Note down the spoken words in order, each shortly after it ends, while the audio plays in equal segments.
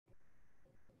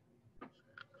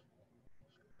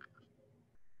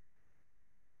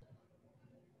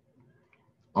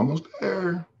Almost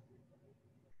there.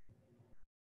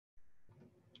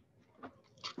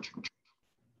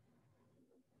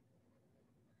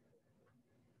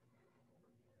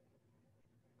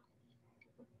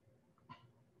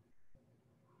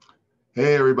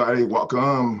 Hey everybody,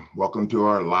 welcome. Welcome to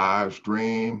our live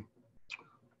stream.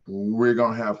 We're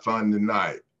gonna have fun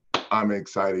tonight. I'm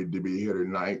excited to be here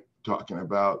tonight talking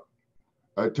about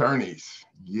attorneys.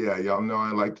 Yeah, y'all know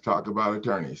I like to talk about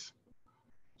attorneys.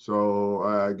 So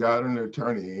I got an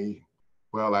attorney.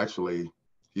 Well, actually,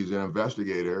 he's an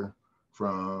investigator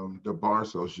from the Bar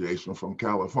Association from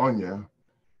California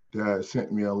that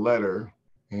sent me a letter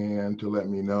and to let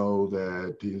me know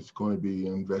that he's going to be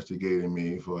investigating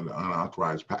me for the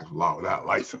unauthorized practice of law without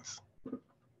license.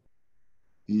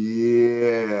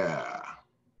 Yeah.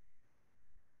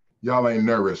 Y'all ain't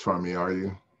nervous for me, are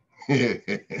you?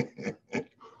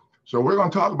 So we're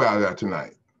going to talk about that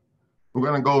tonight. We're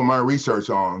going to go with my research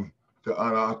on the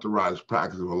unauthorized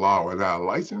practice of a law without a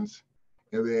license.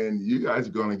 And then you guys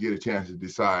are going to get a chance to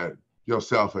decide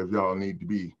yourself if y'all need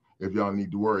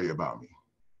to worry about me.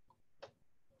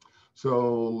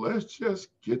 So let's just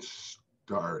get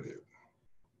started.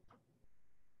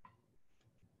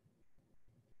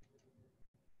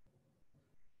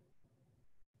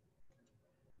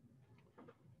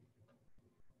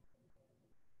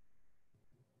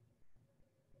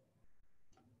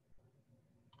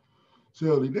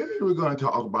 So today we're going to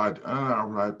talk about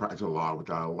unauthorized practice of law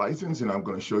without a license, and I'm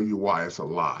going to show you why it's a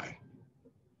lie.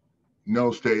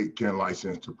 No state can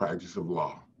license the practice of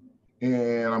law.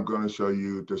 And I'm going to show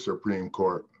you the Supreme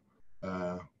Court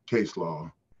case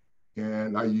law.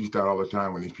 And I use that all the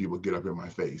time when these people get up in my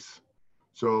face.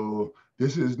 So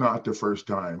this is not the first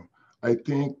time. I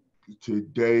think to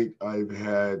date I've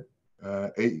had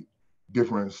 8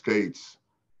 different states,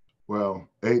 well,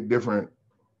 8 different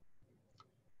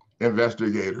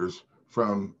investigators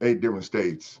from 8 different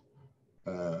states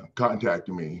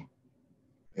contacted me.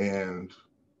 And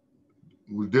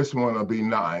with this one, will be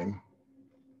 9.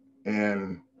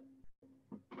 And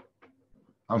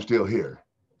I'm still here.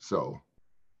 So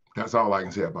that's all I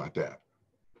can say about that.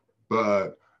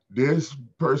 But this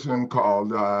person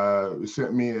called,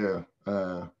 sent me an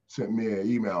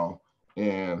email,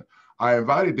 and I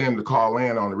invited them to call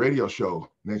in on the radio show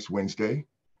next Wednesday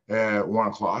at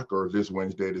 1:00, or this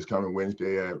coming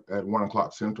Wednesday at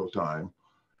 1:00 Central Time,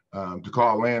 to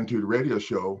call in to the radio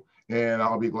show, and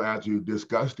I'll be glad to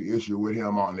discuss the issue with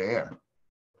him on the air.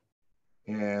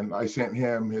 And I sent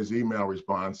him his email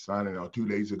response, I don't know, 2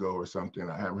 days ago or something.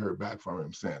 I haven't heard back from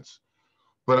him since.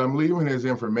 But I'm leaving his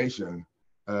information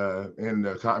in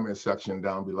the comment section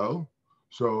down below.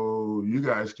 So you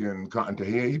guys can contact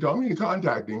him. He told me to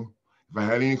contact him if I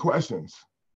had any questions.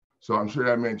 So I'm sure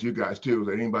that meant you guys too,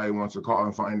 that anybody wants to call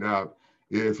and find out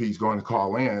if he's going to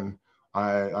call in.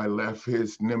 I left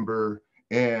his number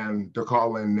and the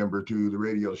call-in number to the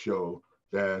radio show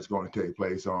that's going to take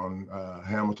place on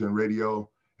Hamilton Radio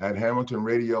at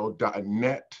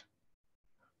hamiltonradio.net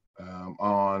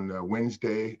on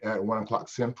Wednesday at 1:00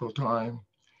 Central Time.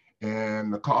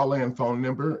 And the call-in phone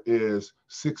number is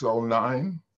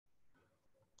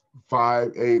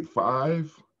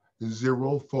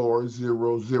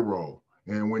 609-585-0400.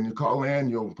 And when you call in,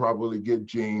 you'll probably get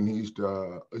Gene. He's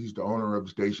the owner of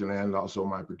the station and also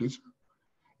my producer.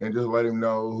 And just let him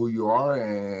know who you are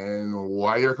and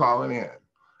why you're calling in.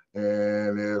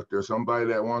 And if there's somebody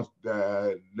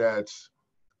that's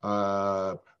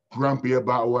grumpy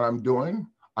about what I'm doing,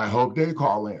 I hope they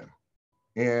call in.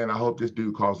 And I hope this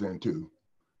dude calls in too.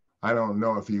 I don't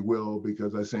know if he will,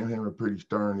 because I sent him a pretty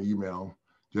stern email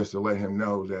just to let him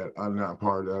know that I'm not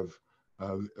part of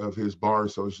his bar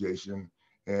association,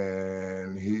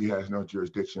 and he has no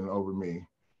jurisdiction over me.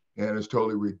 And it's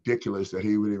totally ridiculous that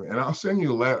he would even, and I'll show you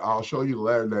the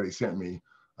letter that he sent me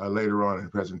later on in the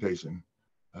presentation.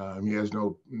 He has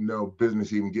no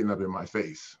business even getting up in my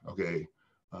face, okay,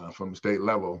 from the state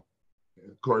level.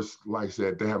 Of course, like I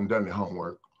said, they haven't done their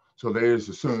homework. So they just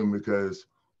assume because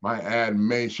my ad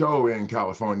may show in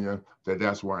California that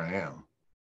that's where I am.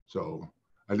 So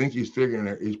I think he's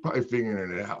probably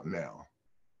figuring it out now.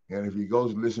 And if he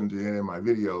goes and listen to any of my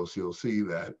videos, he'll see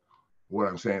that what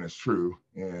I'm saying is true,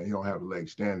 and he don't have a leg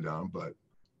to stand on. But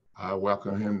I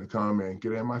welcome him to come and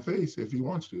get in my face if he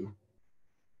wants to.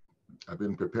 I've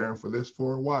been preparing for this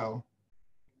for a while.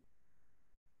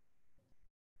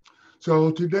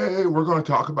 So today we're going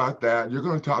to talk about that. You're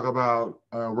going to talk about,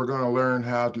 we're going to learn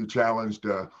how to challenge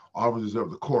the officers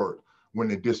of the court when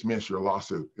they dismiss your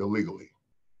lawsuit illegally.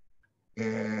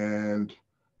 And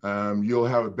you'll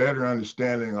have a better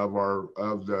understanding of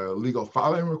the legal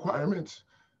filing requirements.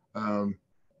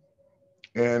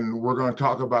 And we're going to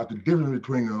talk about the difference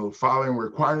between the filing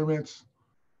requirements,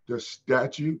 the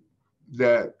statute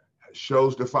that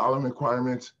shows the filing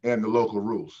requirements, and the local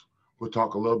rules. We'll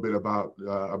talk a little bit about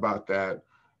that.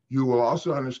 You will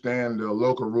also understand the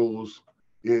local rules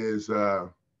is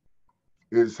how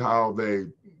they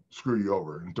screw you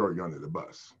over and throw you under the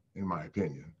bus, in my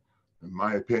opinion. In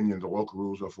my opinion, the local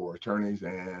rules are for attorneys,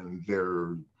 and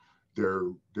their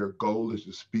goal is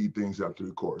to speed things up through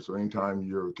the court. So anytime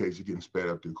your case is getting sped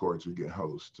up through courts, you're getting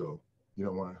hosed. So you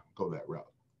don't want to go that route.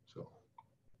 So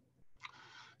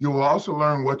you will also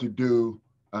learn what to do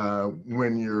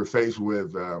when you're faced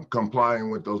with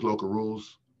complying with those local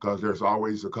rules, because there's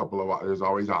always there's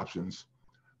always options,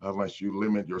 unless you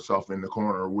limit yourself in the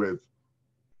corner with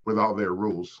all their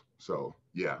rules. So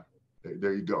yeah,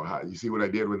 there you go. You see what I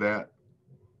did with that?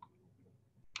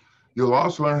 You'll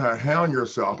also learn how to handle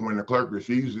yourself when the clerk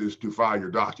refuses to file your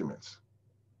documents.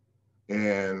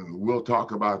 And we'll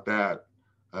talk about that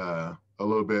a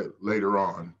little bit later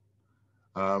on.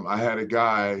 I had a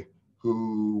guy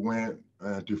who went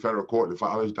to federal court to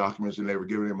file his documents, and they were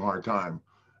giving him a hard time.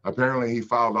 Apparently, he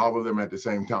filed all of them at the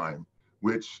same time,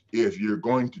 which if you're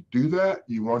going to do that,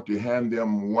 you want to hand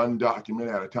them one document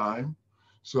at a time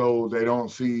so they don't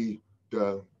see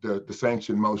the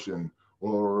sanction motion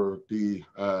or the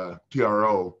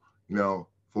TRO,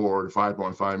 for the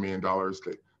 $5.5 million.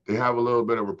 They have a little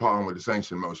bit of a problem with the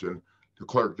sanction motion. The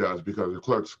clerk does, because the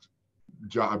clerk's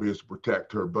job is to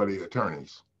protect her buddy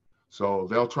attorneys. So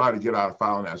they'll try to get out of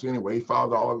filing that. So anyway,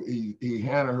 he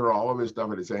handed her all of his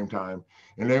stuff at the same time,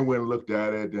 and they went and looked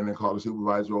at it. Then they called the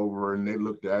supervisor over, and they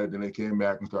looked at it. Then they came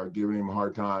back and started giving him a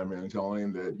hard time and telling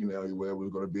him that he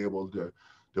was going to be able to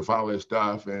file his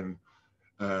stuff and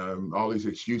all these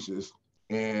excuses.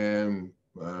 And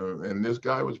this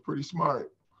guy was pretty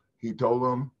smart. He told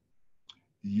them,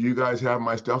 "You guys have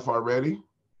my stuff already,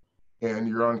 and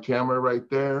you're on camera right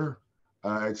there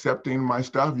accepting my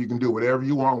stuff. You can do whatever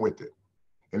you want with it."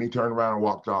 And he turned around and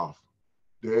walked off.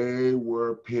 They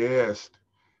were pissed.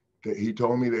 He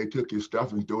told me they took his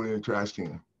stuff and threw it in the trash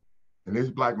can. And this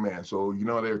black man, so they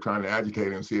were trying to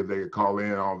agitate him, see if they could call in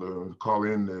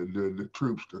the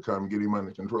troops to come get him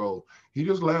under control. He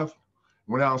just left.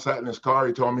 Went out and sat in his car.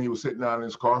 He told me he was sitting out in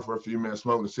his car for a few minutes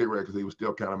smoking a cigarette because he was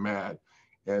still kind of mad.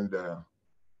 And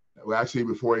actually,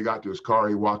 before he got to his car,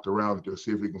 he walked around to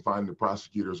see if he can find the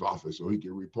prosecutor's office so he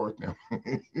could report them.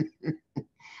 And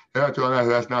I told him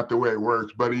that's not the way it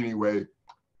works. But anyway,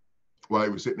 while he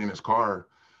was sitting in his car,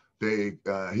 he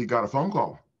got a phone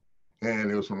call, and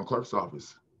it was from the clerk's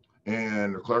office.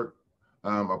 And the clerk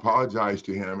apologized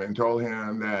to him and told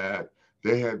him that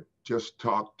they had just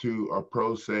talked to a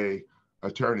pro se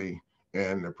attorney,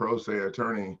 and the pro se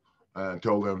attorney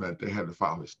told them that they had to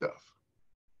file his stuff.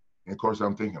 And of course,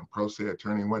 I'm thinking, pro se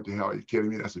attorney, what the hell? Are you kidding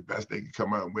me? That's the best they could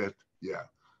come up with. Yeah.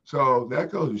 So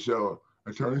that goes to show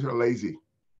attorneys are lazy.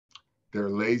 They're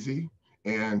lazy.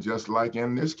 And just like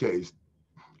in this case,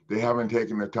 they haven't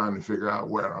taken the time to figure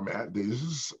out where I'm at.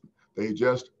 They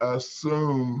just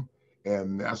assume,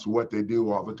 and that's what they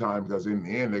do all the time, because in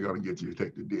the end, they're going to get you to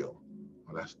take the deal.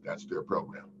 Well, that's their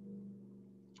program.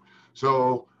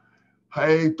 So,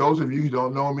 hey, those of you who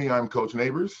don't know me, I'm Coach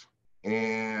Neighbors,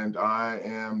 and I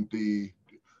am the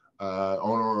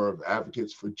owner of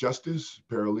Advocates for Justice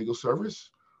Paralegal Service.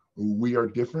 We are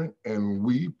different, and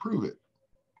we prove it.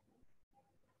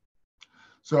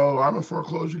 So I'm a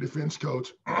foreclosure defense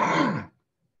coach that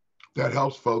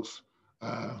helps folks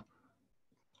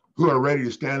who are ready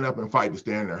to stand up and fight to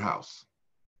stay in their house,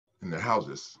 in their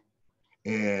houses.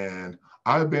 And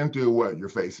I've been through what you're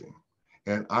facing.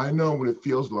 And I know what it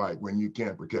feels like when you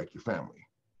can't protect your family.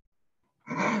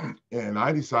 And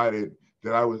I decided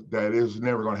that it was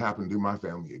never going to happen to my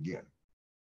family again.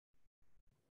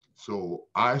 So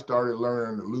I started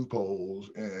learning the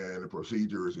loopholes and the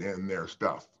procedures in their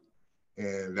stuff.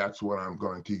 And that's what I'm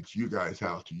going to teach you guys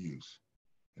how to use.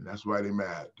 And that's why they're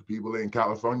mad. The people in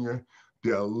California,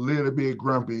 they're a little bit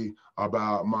grumpy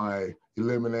about my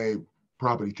eliminate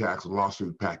property tax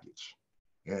lawsuit package.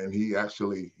 And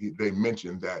they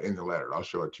mentioned that in the letter. I'll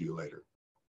show it to you later.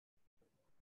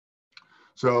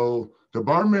 So the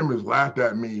bar members laughed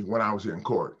at me when I was in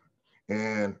court,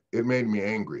 and it made me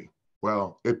angry.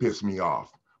 Well, it pissed me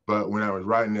off. But when I was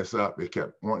writing this up, it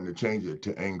kept wanting to change it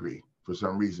to angry. For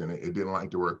some reason, it didn't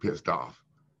like the word pissed off.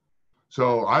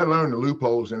 So I learned the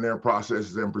loopholes in their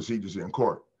processes and procedures in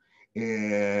court.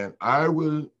 And I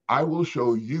will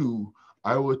show you,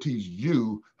 I will teach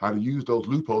you how to use those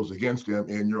loopholes against them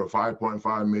in your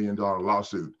 $5.5 million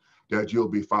lawsuit that you'll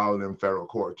be filing in federal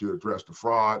court to address the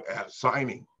fraud at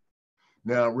signing.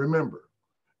 Now, remember,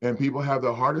 and people have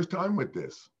the hardest time with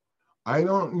this, I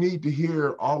don't need to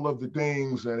hear all of the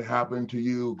things that happened to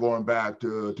you going back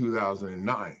to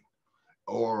 2009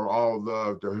 or all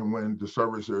when the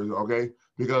servicers, okay?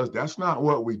 Because that's not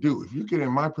what we do. If you get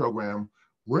in my program,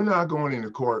 we're not going into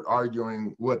court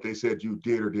arguing what they said you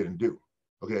did or didn't do,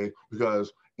 okay?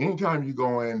 Because anytime you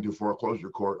go into foreclosure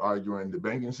court arguing the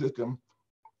banking system,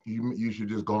 you should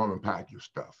just go home and pack your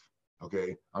stuff,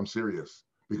 okay? I'm serious,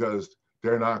 because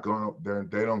they're not going to,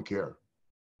 they don't care.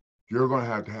 You're going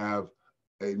to have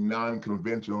a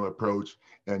non-conventional approach,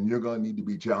 and you're going to need to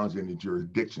be challenged in the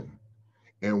jurisdiction.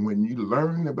 And when you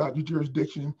learn about your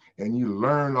jurisdiction and you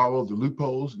learn all of the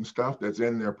loopholes and stuff that's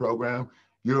in their program,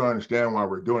 you'll understand why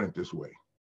we're doing it this way.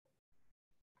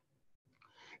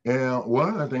 And one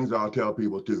of the things I'll tell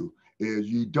people too is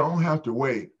you don't have to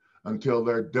wait until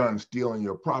they're done stealing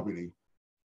your property.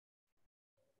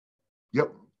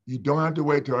 Yep, you don't have to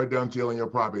wait till they're done stealing your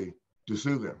property to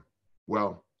sue them.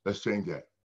 Well, let's change that.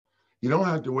 You don't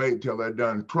have to wait till they're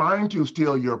done trying to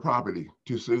steal your property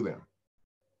to sue them.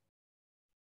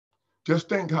 Just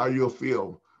think how you'll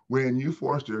feel when you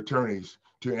force the attorneys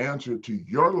to answer to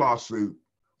your lawsuit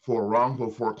for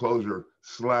wrongful foreclosure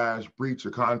 / breach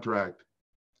of contract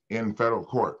in federal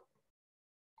court.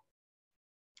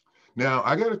 Now,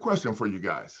 I got a question for you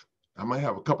guys. I might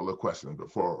have a couple of questions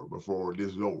before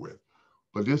this is over with.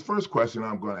 But this first question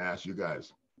I'm going to ask you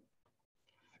guys.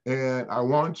 And I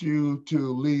want you to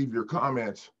leave your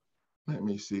comments. Let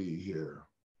me see here.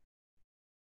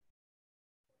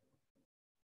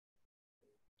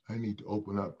 I need to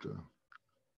open up the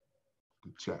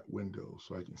chat window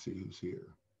so I can see who's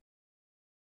here.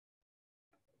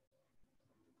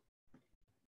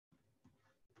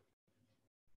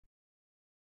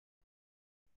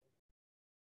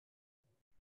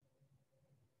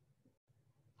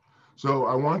 So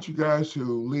I want you guys to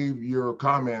leave your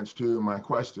comments to my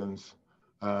questions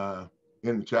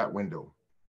in the chat window.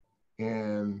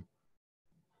 And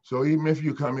so even if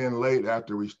you come in late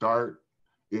after we start,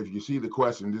 if you see the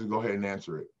question, just go ahead and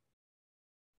answer it.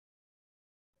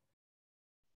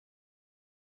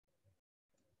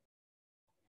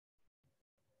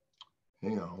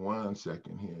 Hang on 1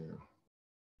 second here.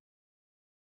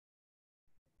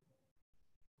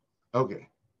 Okay.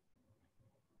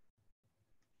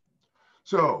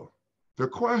 So the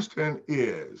question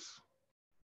is,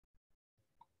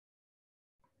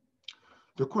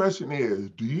 do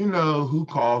you know who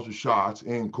calls the shots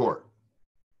in court?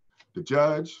 The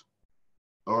judge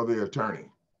or the attorney?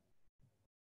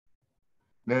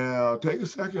 Now, take a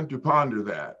second to ponder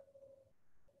that.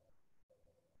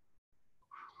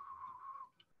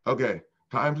 Okay,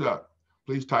 time's up.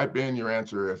 Please type in your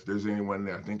answer if there's anyone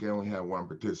there. I think I only have one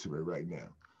participant right now.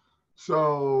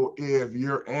 So if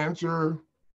your answer,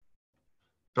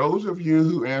 those of you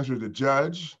who answered the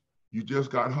judge, you just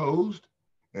got hosed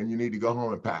and you need to go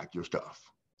home and pack your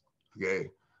stuff,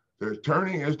 okay? The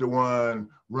attorney is the one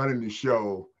running the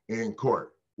show in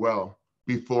court, well,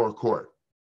 before court.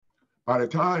 By the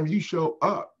time you show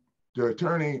up, the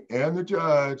attorney and the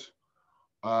judge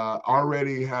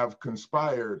already have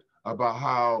conspired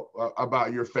about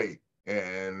about your fate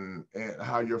and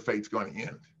how your fate's going to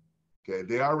end. Okay,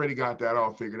 they already got that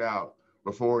all figured out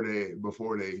before they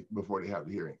have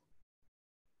the hearing.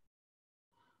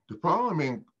 The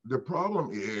problem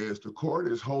is the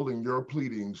court is holding your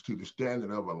pleadings to the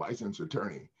standard of a licensed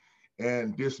attorney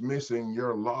and dismissing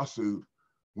your lawsuit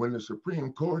when the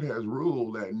Supreme Court has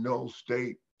ruled that no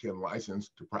state can license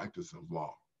the practice of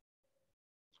law.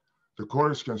 The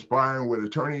court is conspiring with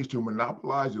attorneys to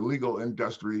monopolize the legal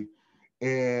industry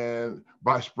and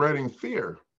by spreading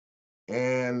fear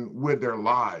and with their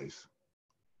lies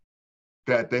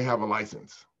that they have a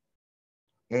license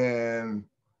and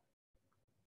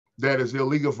that is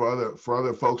illegal for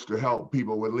other folks to help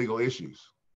people with legal issues.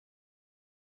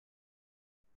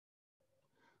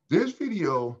 This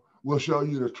video will show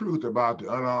you the truth about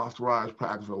the unauthorized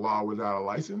practice of law without a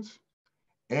license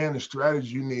and the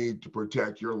strategies you need to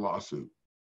protect your lawsuit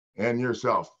and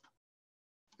yourself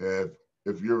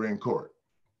if you're in court.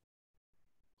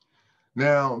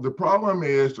 Now, the problem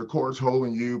is the court's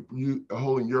holding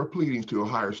your pleadings to a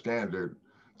higher standard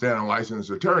than a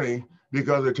licensed attorney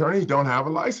because attorneys don't have a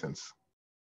license.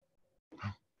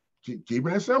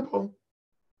 Keeping it simple.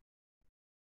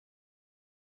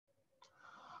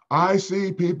 I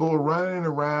see people running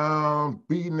around,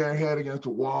 beating their head against the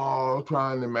wall,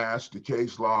 trying to match the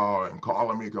case law and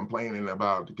calling me complaining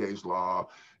about the case law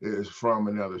is from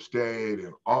another state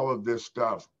and all of this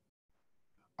stuff.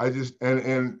 I just,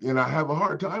 and I have a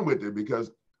hard time with it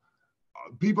because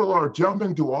people are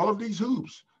jumping through all of these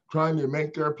hoops, trying to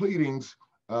make their pleadings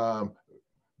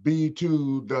be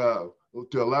to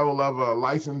to a level of a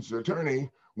licensed attorney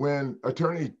when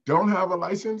attorneys don't have a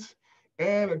license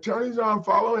and attorneys aren't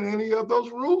following any of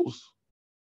those rules.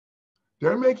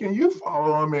 They're making you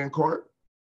follow them in court,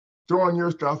 throwing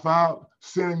your stuff out,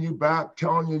 sending you back,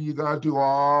 telling you you got to do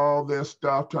all this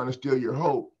stuff, trying to steal your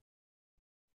hope.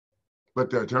 But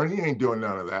the attorney ain't doing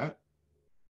none of that.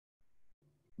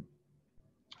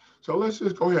 So let's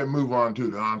just go ahead and move on to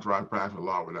the unauthorized practice of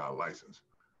law without a license.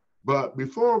 But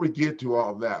before we get to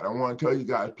all that, I want to tell you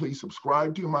guys, please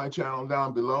subscribe to my channel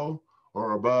down below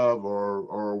or above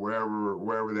or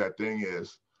wherever that thing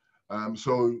is.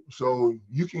 So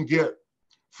you can get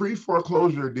free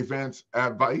foreclosure defense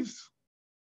advice.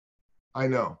 I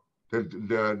know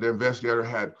the investigator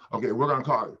had, okay, we're going to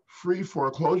call it free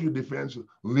foreclosure defense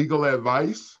legal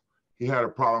advice. He had a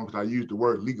problem because I used the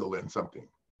word legal in something.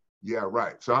 Yeah,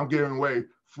 right. So I'm giving away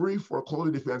free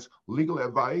foreclosure defense legal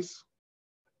advice.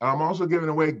 I'm also giving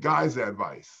away guys'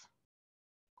 advice.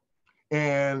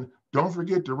 And don't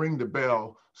forget to ring the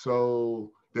bell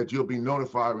so that you'll be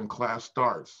notified when class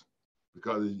starts.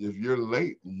 Because if you're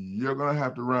late, you're going to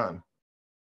have to run.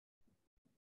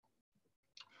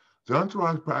 The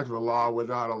unauthorized practice of law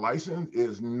without a license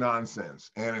is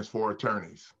nonsense, and it's for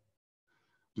attorneys.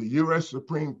 The U.S.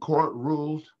 Supreme Court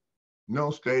ruled no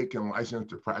state can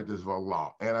license the practice of a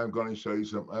law. And I'm going to show you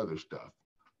some other stuff.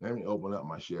 Let me open up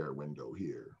my share window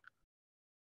here.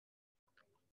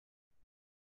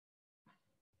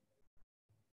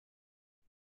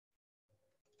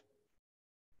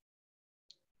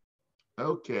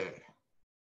 Okay.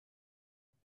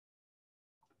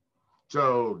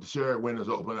 So the share window's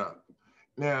open up.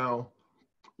 Now,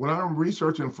 when I'm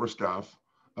researching for stuff,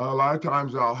 a lot of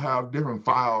times I'll have different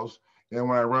files. And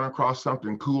when I run across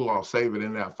something cool, I'll save it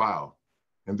in that file.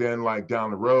 And then like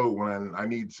down the road, when I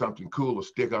need something cool to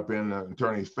stick up in an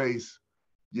attorney's face,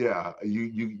 yeah,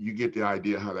 you get the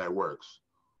idea how that works.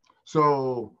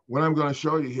 So what I'm going to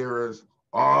show you here is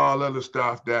all of the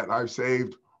stuff that I've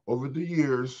saved over the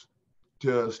years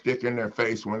to stick in their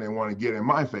face when they want to get in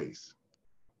my face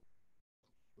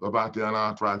about the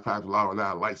unauthorized practice of law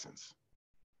without a license.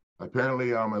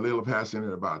 Apparently, I'm a little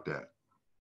passionate about that.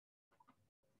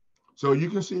 So you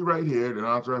can see right here, the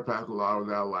unauthorized practice of law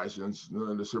without a license,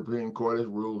 the Supreme Court has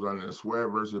ruled under the Swear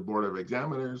versus Board of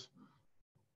Examiners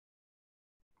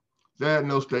that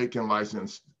no state can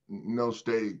license, no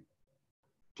state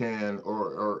can,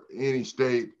 or any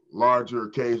state, larger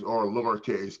case or lower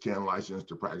case, can license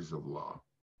the practice of law.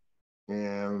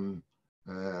 And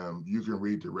you can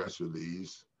read the rest of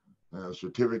these.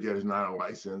 Certificate is not a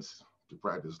license to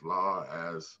practice law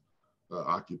as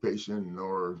occupation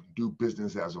nor do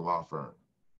business as a law firm.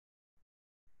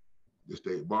 The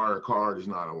state bar card is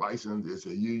not a license, it's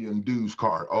a union dues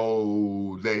card.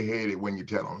 Oh, they hate it when you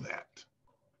tell them that.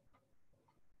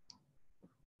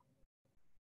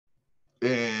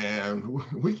 And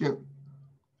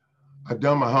I've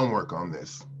done my homework on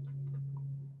this.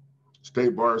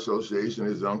 State Bar Association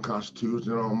is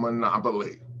unconstitutional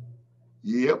monopoly.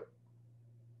 Yep.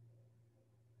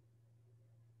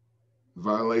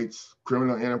 Violates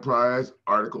criminal enterprise,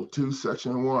 Article 2,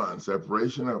 Section 1,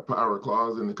 separation of power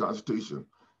clause in the Constitution.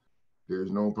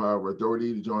 There's no power or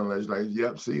authority to join legislation.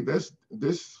 Yep, see, this.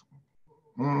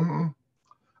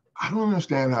 I don't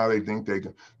understand how they think they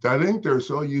can. I think they're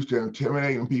so used to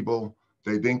intimidating people,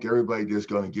 they think everybody just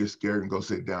going to get scared and go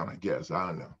sit down, I guess. I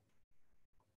don't know.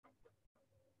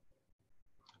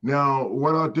 Now,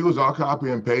 what I'll do is I'll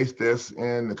copy and paste this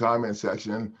in the comment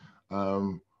section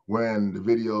when the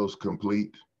video is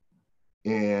complete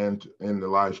and in the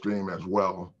live stream as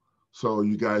well. So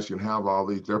you guys can have all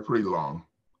these. They're pretty long.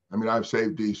 I mean, I've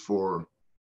saved these for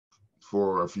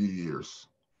a few years.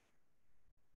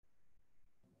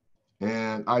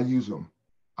 And I use them.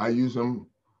 I've used them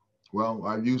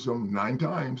 9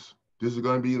 times. This is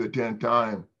going to be the 10th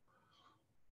time.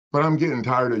 But I'm getting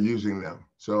tired of using them.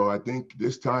 So I think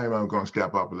this time I'm going to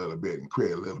step up a little bit and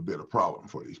create a little bit of problem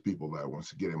for these people that wants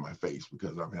to get in my face,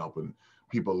 because I'm helping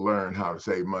people learn how to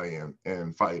save money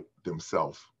and fight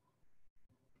themselves.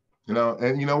 You know,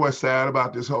 and you know what's sad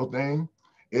about this whole thing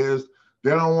is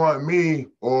they don't want me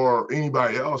or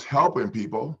anybody else helping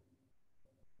people,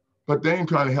 but they ain't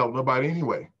trying to help nobody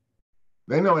anyway.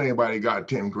 They know anybody got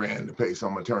 10 grand to pay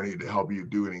some attorney to help you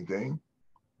do anything,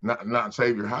 not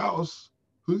save your house.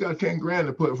 Who's got 10 grand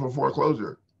to put for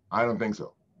foreclosure? I don't think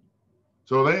so.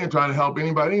 So they ain't trying to help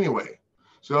anybody anyway.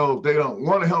 So if they don't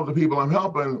want to help the people I'm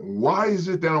helping, why is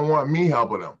it they don't want me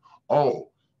helping them? Oh,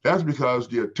 that's because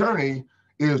the attorney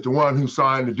is the one who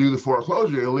signed to do the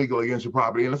foreclosure illegally against your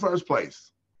property in the first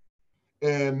place.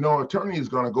 And no attorney is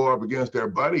going to go up against their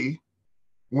buddy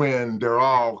when they're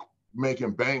all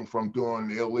making bank from doing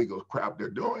the illegal crap they're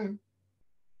doing.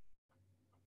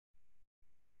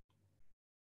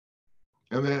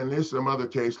 And then there's some other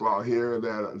case law here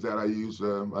that I use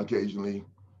occasionally.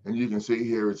 And you can see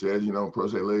here it says, pro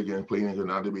se litigants pleadings are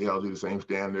not to be held to the same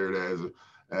standard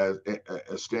as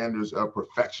standards of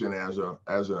perfection as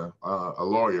a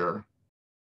lawyer.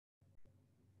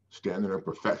 Standard of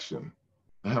perfection.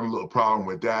 I have a little problem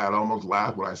with that. I almost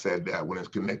laughed when I said that when it's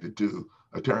connected to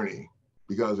attorney,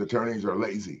 because attorneys are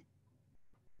lazy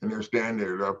and their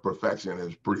standard of perfection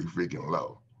is pretty freaking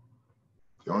low.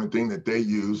 The only thing that they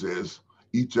use is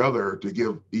each other to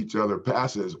give each other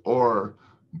passes, or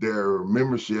their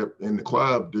membership in the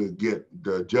club to get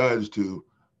the judge to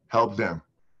help them.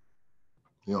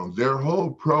 Their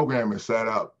whole program is set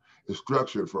up, is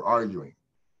structured for arguing.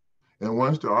 And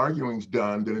once the arguing's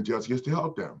done, then the judge gets to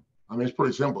help them. I mean, it's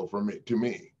pretty simple to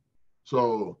me.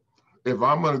 So if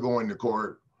I'm going to go into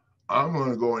court, I'm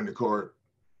going to go into court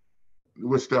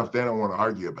with stuff they don't want to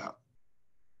argue about.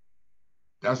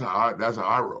 That's how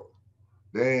I roll.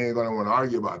 They ain't going to want to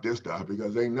argue about this stuff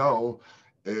because they know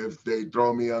if they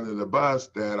throw me under the bus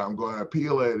that I'm going to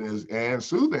appeal it and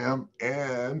sue them,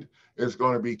 and it's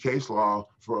going to be case law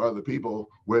for other people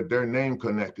with their name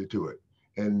connected to it.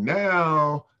 And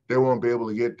now they won't be able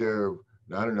to get their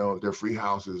free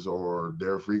houses or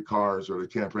their free cars or their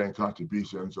campaign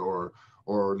contributions or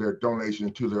their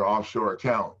donation to their offshore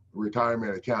account,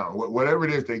 retirement account, whatever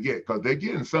it is they get, because they're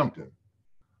getting something.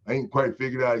 I ain't quite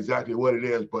figured out exactly what it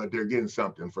is, but they're getting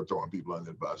something for throwing people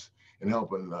under the bus and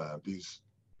helping these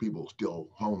people steal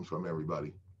homes from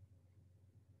everybody.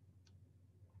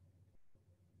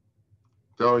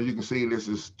 So you can see this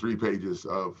is 3 pages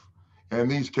of, and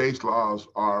these case laws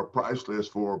are priceless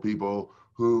for people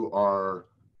who are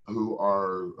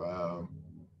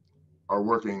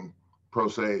working pro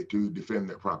se to defend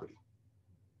their property.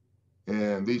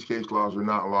 And these case laws are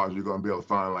not laws you're going to be able to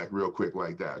find like real quick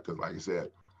like that, because like I said,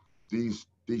 these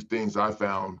things I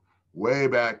found way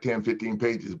back 10, 15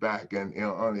 pages back and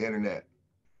on the internet,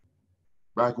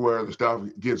 back where the stuff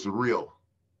gets real.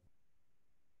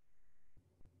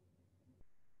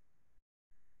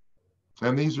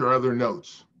 And these are other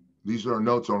notes. These are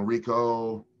notes on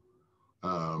RICO.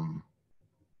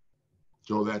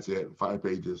 So that's it, 5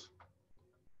 pages.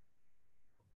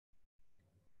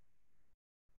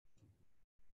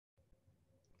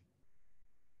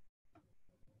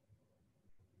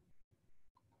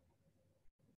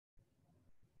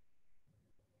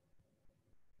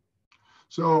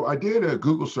 So I did a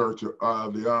Google search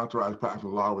of the unauthorized practice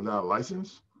of law without a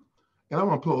license, and I'm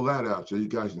gonna pull that out so you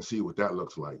guys can see what that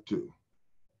looks like too.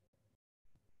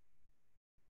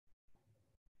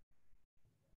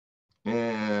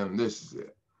 And this is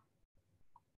it.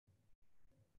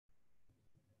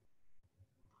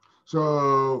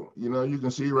 So, you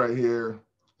can see right here,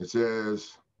 it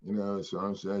says,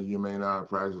 so says you may not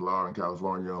practice law in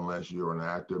California unless you're an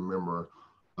active member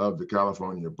of the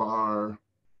California Bar.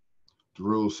 The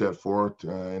rules set forth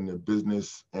in the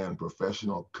Business and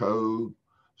Professional Code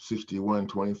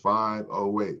 6125. Oh,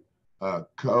 wait,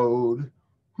 code.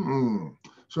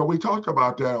 So we talked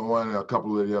about that on a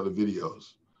couple of the other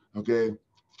videos, okay?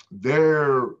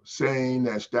 They're saying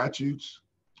that statutes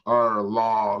are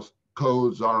laws,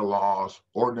 codes are laws,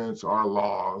 ordinance are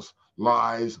laws,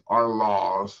 lies are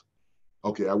laws.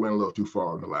 Okay, I went a little too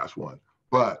far on the last one,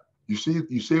 but you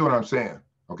see what I'm saying,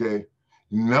 okay?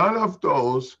 None of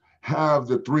those have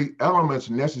the 3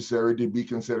 elements necessary to be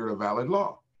considered a valid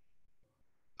law.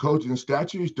 Codes and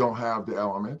statutes don't have the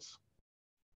elements.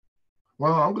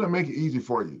 Well, I'm going to make it easy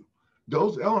for you.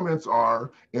 Those elements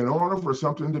are, in order for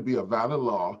something to be a valid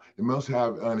law, it must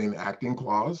have an enacting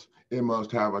clause, it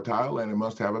must have a title, and it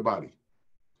must have a body.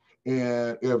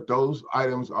 And if those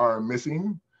items are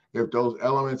missing, if those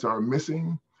elements are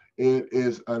missing, it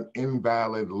is an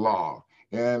invalid law.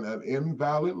 And an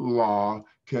invalid law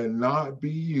cannot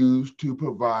be used to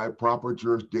provide proper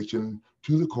jurisdiction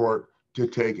to the court to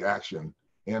take action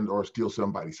and or steal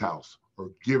somebody's house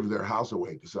or give their house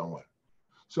away to someone.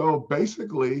 So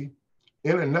basically,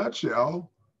 in a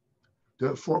nutshell,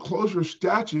 the foreclosure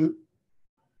statute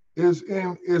is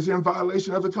in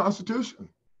violation of the Constitution.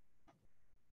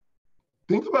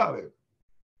 Think about it.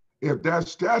 If that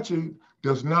statute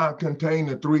does not contain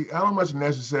the 3 elements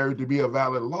necessary to be a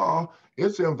valid law,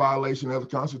 it's in violation of the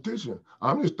Constitution.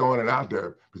 I'm just throwing it out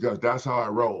there because that's how I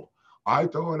roll. I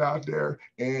throw it out there,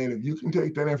 and if you can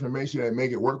take that information and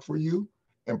make it work for you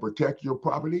and protect your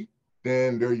property,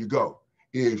 then there you go.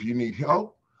 If you need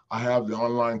help, I have the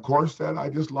online course that I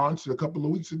just launched a couple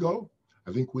of weeks ago.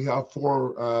 I think we have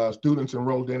 4 students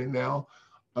enrolled in it now.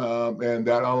 And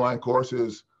that online course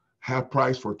is half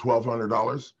price for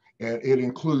 $1,200. And it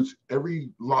includes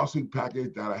every lawsuit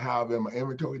package that I have in my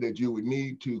inventory that you would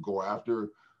need to go after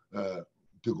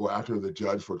the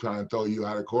judge for trying to throw you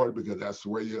out of court, because that's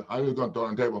where I'm just going to throw it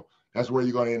on the table. That's where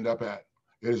you're going to end up at.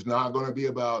 It's not going to be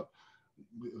about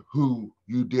who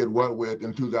you did what with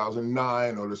in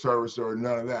 2009 or the service or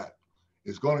none of that.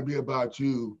 It's going to be about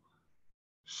you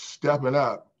stepping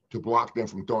up to block them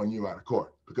from throwing you out of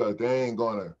court, because they ain't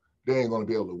gonna be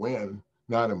able to win.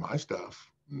 Not in my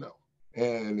stuff, no.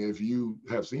 And if you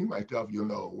have seen my stuff, you'll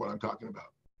know what I'm talking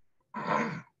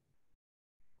about.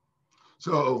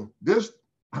 So this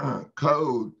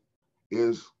code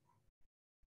is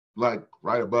like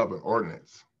right above an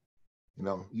ordinance. You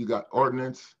know, you got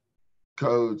ordinance,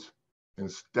 codes, and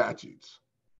statutes.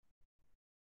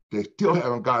 They still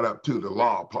haven't got up to the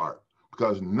law part,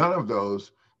 because none of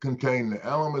those contain the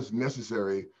elements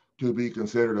necessary to be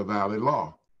considered a valid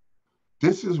law.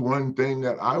 This is one thing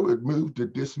that I would move to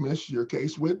dismiss your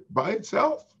case with by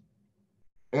itself.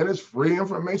 And it's free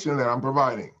information that I'm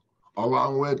providing,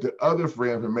 along with the other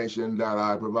free information that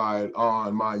I provide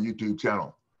on my YouTube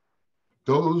channel.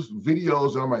 Those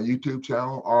videos on my YouTube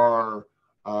channel are,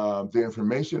 the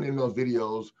information in those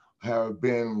videos have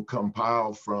been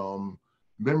compiled from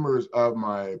members of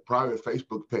my private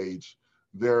Facebook page,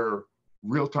 their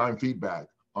real-time feedback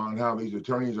on how these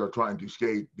attorneys are trying to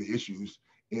escape the issues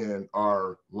in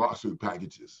our lawsuit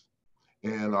packages.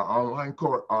 And our online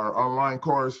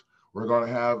course, we're going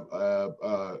to have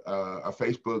a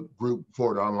Facebook group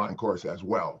for the online course as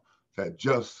well that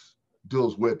just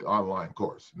deals with the online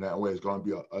course. And that way it's going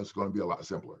to be a lot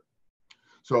simpler.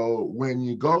 So when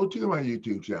you go to my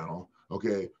YouTube channel,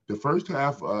 okay, the first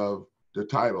half of the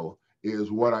title is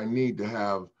what I need to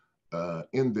have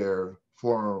in there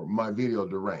for my video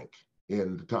to rank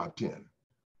in the top 10.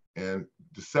 And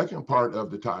the second part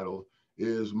of the title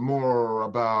is more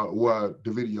about what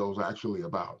the video is actually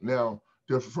about. Now,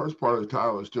 the first part of the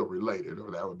title is still related, or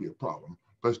that would be a problem.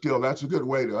 But still, that's a good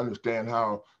way to understand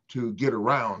how to get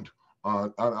around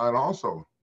on also,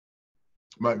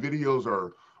 my videos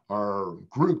are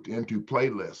grouped into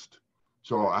playlists.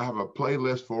 So I have a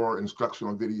playlist for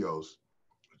instructional videos,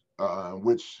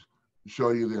 which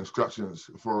show you the instructions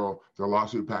for the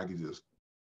lawsuit packages.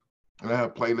 And I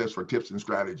have playlists for tips and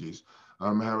strategies.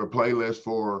 I have a playlist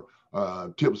for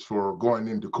tips for going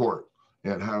into court,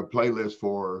 and I have a playlist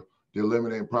for the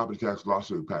eliminating property tax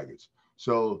lawsuit package.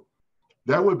 So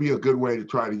that would be a good way to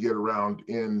try to get around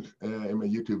in my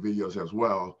YouTube videos as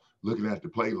well, looking at the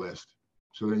playlist.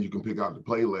 So then you can pick out the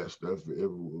playlist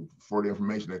for the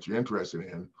information that you're interested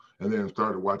in, and then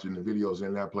start watching the videos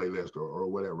in that playlist or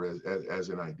whatever as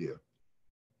an idea.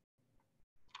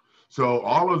 So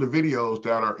all of the videos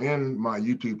that are in my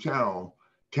YouTube channel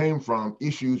came from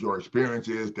issues or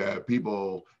experiences that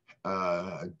people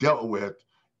dealt with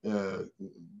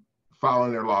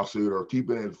filing their lawsuit or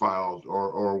keeping it filed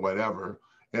or whatever.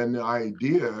 And the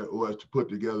idea was to put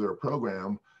together a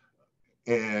program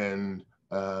and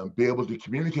be able to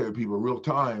communicate with people real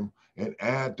time and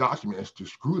add documents to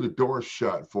screw the doors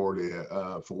shut for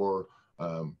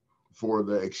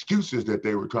the excuses that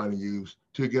they were trying to use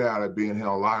to get out of being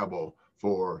held liable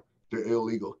for the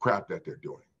illegal crap that they're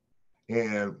doing.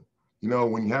 And, you know,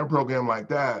 when you have a program like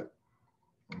that,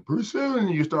 pretty soon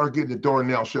you start getting the door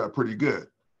nailed shut pretty good.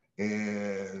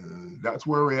 And that's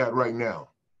where we're at right now.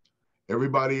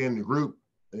 Everybody in the group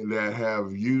that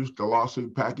have used the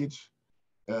lawsuit package,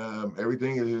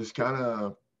 everything is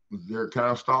they're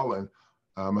kind of stalling.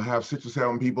 I have 6 or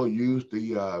 7 people use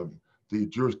the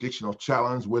jurisdictional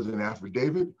challenge with an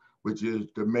affidavit, which is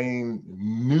the main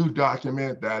new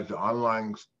document that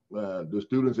the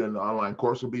students in the online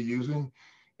course will be using.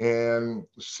 And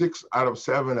 6 out of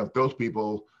 7 of those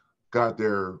people got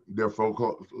their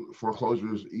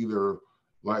foreclosures, either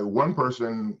like one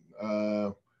person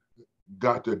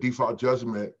got the default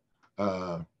judgment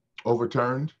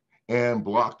overturned and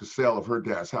blocked the sale of her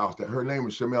dad's house. That her name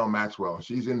is Shamel Maxwell.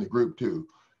 She's in the group too.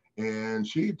 And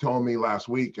she told me last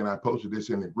week, and I posted this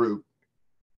in the group,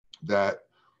 that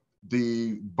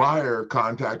the buyer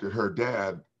contacted her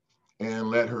dad and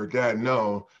let her dad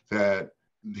know that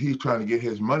he's trying to get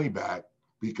his money back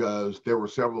because there were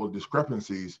several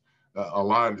discrepancies, a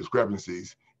lot of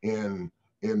discrepancies in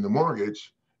the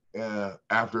mortgage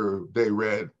after they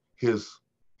read his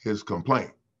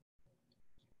complaint.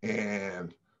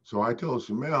 And so I told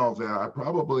Shamel that I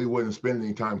probably wouldn't spend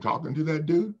any time talking to that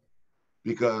dude,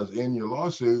 because in your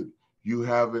lawsuit, you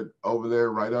have it over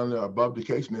there right above the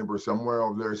case number, somewhere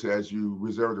over there says you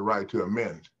reserve the right to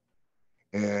amend.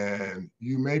 And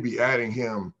you may be adding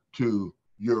him to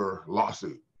your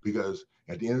lawsuit, because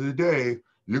at the end of the day,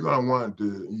 you're going to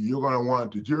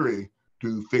want the jury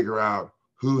to figure out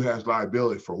who has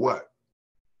liability for what,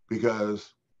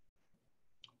 because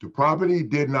the property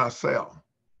did not sell.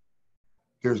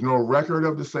 There's no record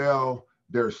of the sale.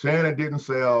 They're saying it didn't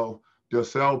sell. The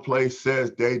sell place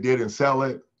says they didn't sell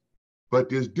it, but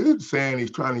this dude's saying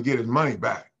he's trying to get his money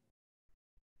back.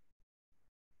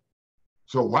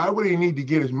 So why would he need to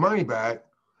get his money back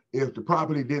if the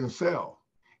property didn't sell?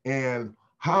 And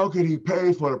how could he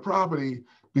pay for the property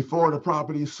before the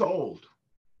property is sold?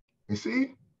 You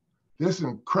see, there's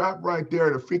some crap right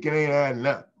there that freaking ain't adding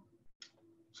up.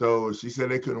 So she said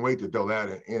they couldn't wait to throw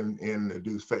that in the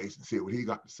dude's face and see what he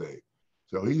got to say.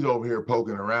 So he's over here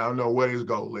poking around, know what his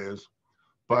goal is.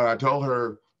 But I told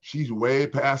her she's way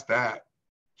past that.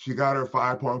 She got her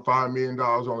 $5.5 million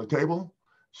on the table.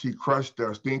 She crushed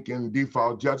the stinking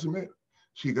default judgment.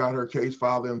 She got her case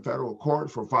filed in federal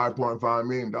court for $5.5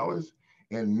 million.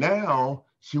 And now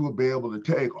she will be able to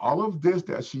take all of this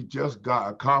that she just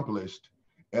got accomplished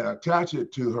and attach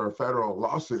it to her federal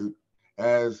lawsuit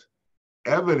as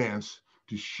evidence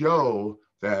to show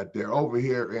that they're over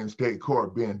here in state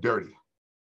court being dirty.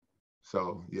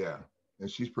 So yeah,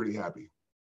 and she's pretty happy.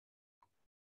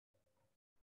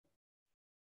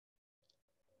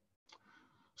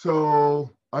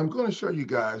 So I'm going to show you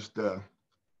guys the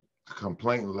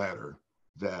complaint letter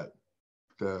that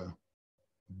the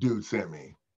dude sent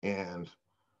me. And,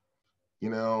 you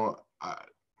know, I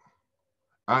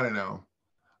don't know.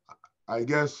 I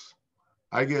guess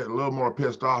I get a little more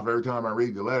pissed off every time I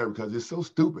read the letter because it's so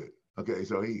stupid. Okay,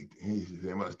 so he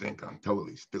must think I'm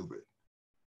totally stupid.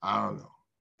 I don't know.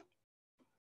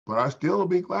 But I still will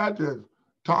be glad to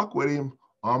talk with him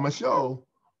on my show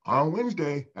on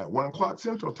Wednesday at 1 o'clock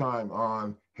Central Time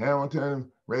on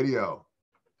Hamilton Radio.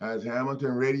 That's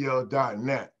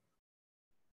hamiltonradio.net.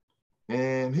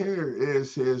 And here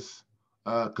is his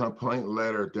complaint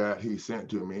letter that he sent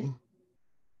to me.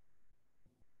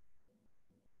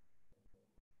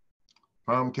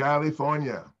 From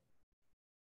California.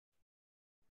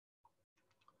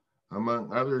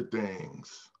 Among other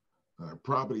things,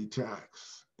 property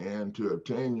tax, and to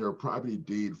obtain your property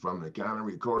deed from the county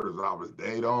recorder's office.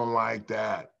 They don't like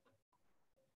that.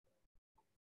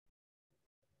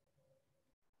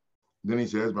 Then he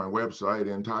says, my website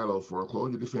entitled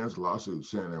Foreclosure Defense Lawsuit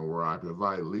Center, where I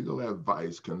provide legal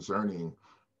advice concerning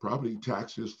property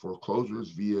taxes,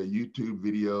 foreclosures via YouTube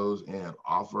videos, and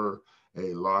offer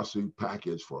a lawsuit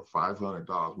package for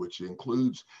 $500, which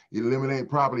includes eliminate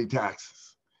property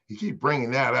taxes. You keep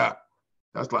bringing that up.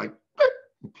 That's like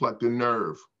pluck the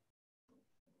nerve.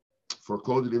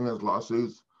 Foreclosure defense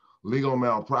lawsuits, legal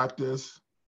malpractice,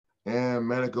 and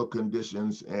medical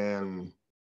conditions, and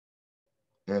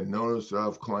notice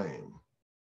of claim.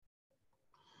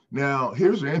 Now,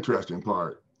 here's the interesting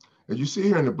part. As you see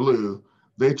here in the blue,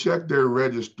 they checked their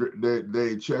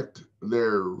they checked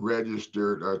their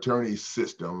registered attorney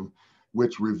system,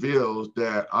 which reveals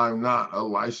that I'm not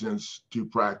licensed to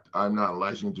practice in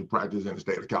the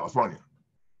state of California.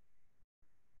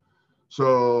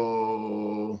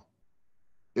 So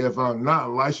if I'm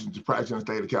not licensed to practice in the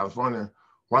state of California,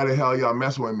 why the hell y'all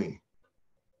messing with me?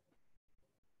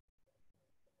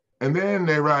 And then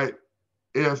they write,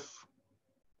 if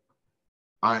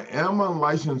I am a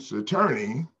licensed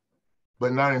attorney,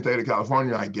 but not in the state of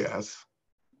California, I guess,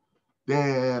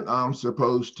 then I'm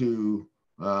supposed to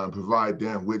provide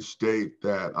them which state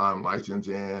that I'm licensed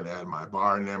in, add my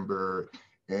bar number,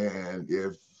 and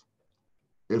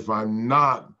if I'm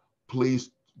not, please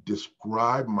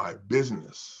describe my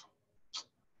business.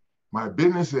 My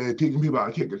business is teaching people how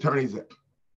to kick attorneys'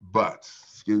 butts,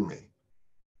 excuse me.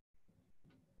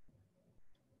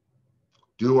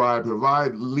 Do I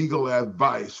provide legal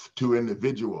advice to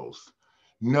individuals?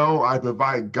 No, I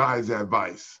provide guys'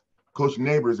 advice, Coach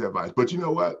Neighbor's advice. But you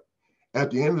know what? At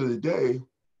the end of the day,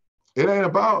 it ain't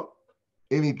about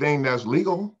anything that's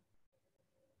legal.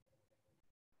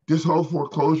 This whole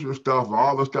foreclosure stuff,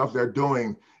 all the stuff they're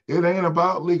doing, it ain't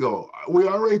about legal. We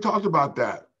already talked about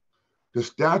that. The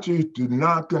statutes do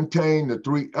not contain the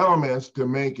 3 elements to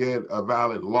make it a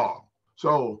valid law.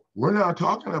 So we're not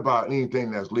talking about anything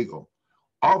that's legal.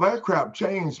 All that crap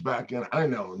changed back in, I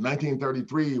don't know,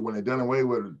 1933 when they done away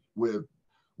with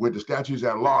the statutes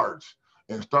at large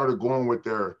and started going with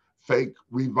their fake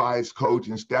revised codes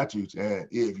and statutes. And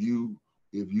if you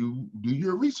do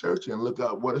your research and look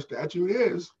up what a statute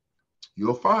is,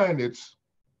 you'll find it's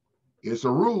a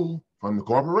rule from the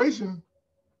corporation.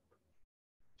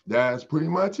 That's pretty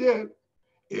much it.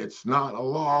 It's not a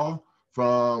law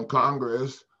from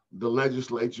Congress, the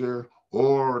legislature,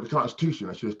 or the Constitution.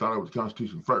 I should have started with the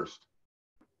Constitution first.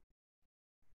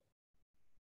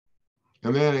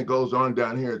 And then it goes on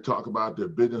down here to talk about the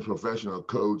Business Professional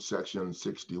Code, section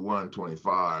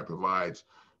 6125 provides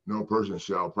no person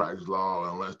shall practice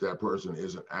law unless that person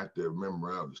is an active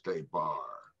member of the state bar.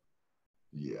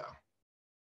 Yeah.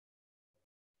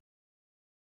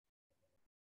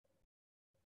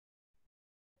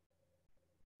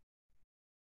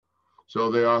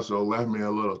 So they also left me a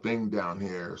little thing down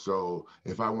here. So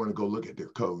if I want to go look at their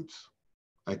codes,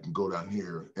 I can go down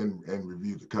here and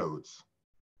review the codes.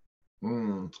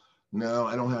 No,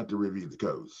 I don't have to review the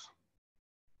codes.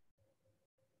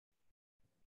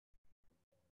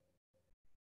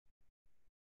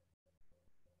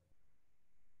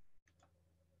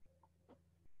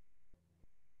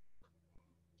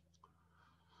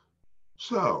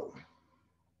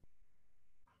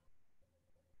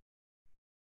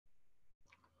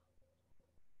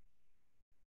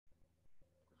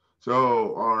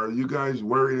 So are you guys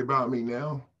worried about me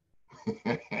now?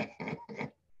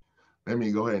 Let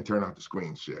me go ahead and turn off the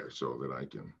screen share so that I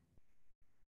can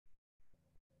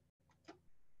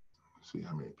see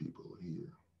how many people are here.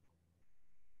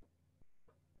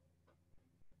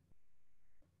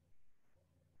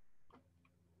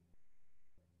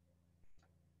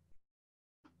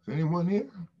 Is anyone here?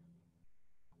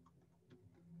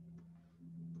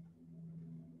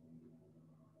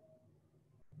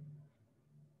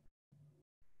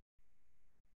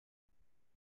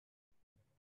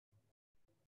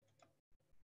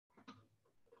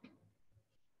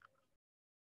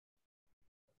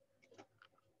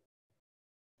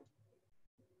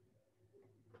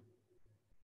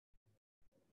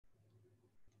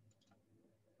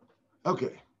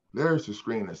 Okay, there's the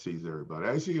screen that sees everybody.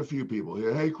 I see a few people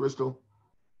here. Hey, Crystal.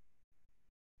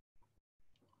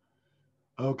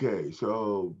 Okay,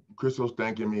 so Crystal's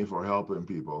thanking me for helping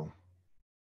people.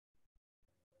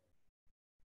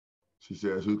 She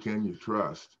says, who can you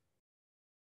trust?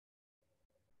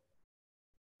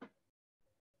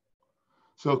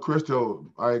 So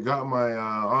Crystal, I got my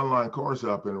online course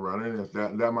up and running. If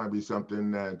that might be something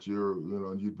that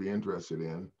you'd be interested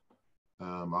in,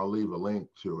 I'll leave a link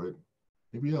to it.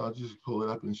 Maybe I'll just pull it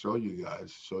up and show you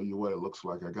guys, show you what it looks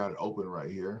like. I got it open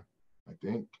right here, I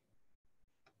think.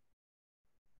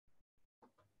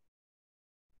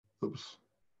 Oops,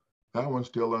 that one's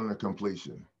still under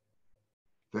completion.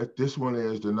 This one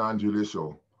is the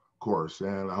non-judicial course,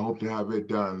 and I hope to have it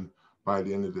done by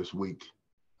the end of this week.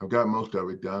 I've got most of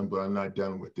it done, but I'm not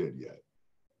done with it yet.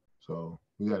 So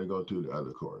we got to go to the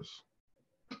other course.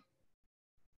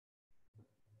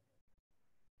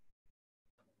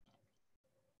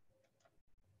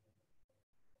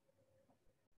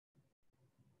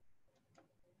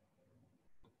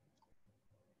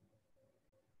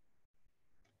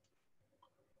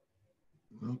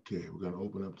 Okay, we're going to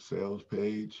open up the sales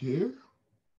page here.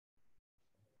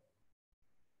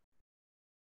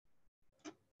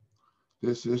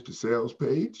 This is the sales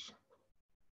page.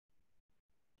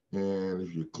 And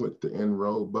if you click the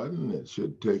enroll button, it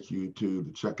should take you to the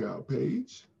checkout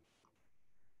page.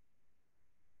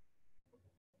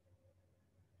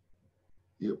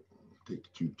 Yep, take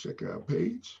you to the checkout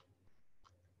page.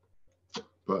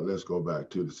 But let's go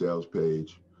back to the sales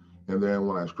page. And then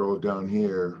when I scroll down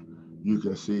here, you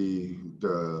can see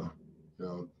the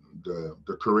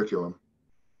curriculum,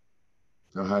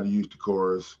 how to use the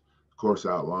course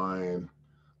outline.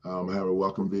 I have a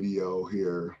welcome video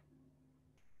here,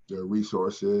 the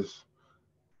resources,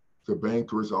 the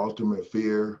banker's ultimate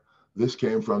fear. This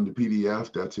came from the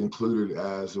PDF that's included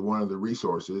as one of the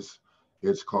resources.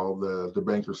 It's called the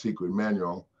Banker's Secret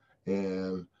Manual.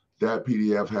 And that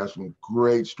PDF has some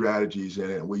great strategies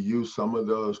in it. We use some of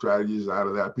those strategies out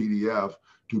of that PDF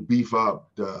to beef up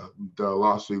the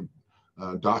lawsuit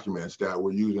documents that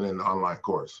we're using in the online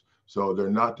course. So they're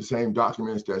not the same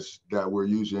documents that we're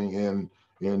using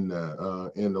in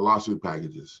the lawsuit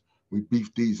packages. We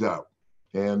beefed these up.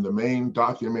 And the main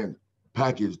document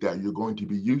package that you're going to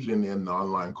be using in the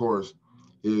online course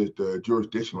is the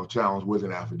jurisdictional challenge with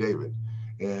an affidavit.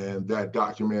 And that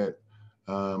document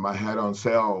I had on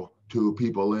sale to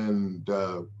people in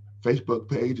the Facebook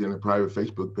page and a private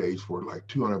Facebook page for like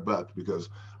 $200 because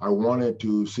I wanted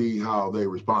to see how they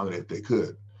responded if they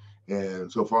could.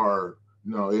 And so far,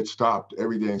 it stopped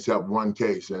everything except one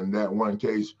case. And that one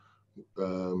case,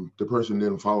 the person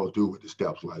didn't follow through with the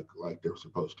steps like they were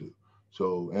supposed to.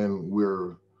 So, and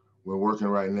we're working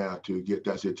right now to get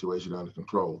that situation under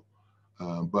control.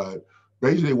 But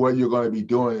basically what you're going to be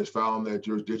doing is filing that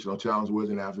jurisdictional challenge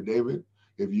with an affidavit.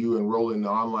 If you enroll in the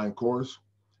online course,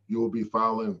 you will be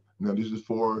filing, now this is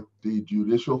for the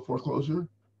judicial foreclosure,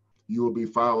 you will be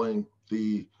filing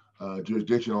the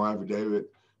jurisdictional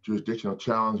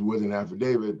challenge with an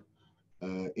affidavit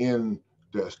in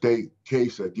the state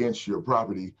case against your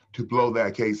property to blow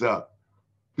that case up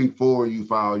before you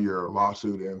file your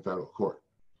lawsuit in federal court.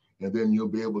 And then you'll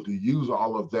be able to use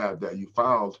all of that you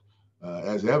filed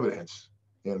as evidence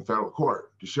in federal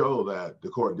court to show that the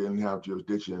court didn't have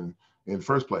jurisdiction in the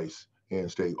first place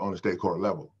on the state court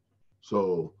level.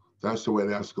 So that's the way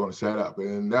that's going to set up.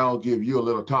 And that'll give you a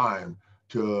little time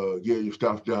to get your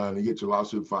stuff done and get your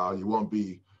lawsuit filed. You won't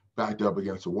be backed up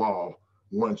against the wall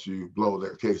once you blow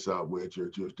their case up with your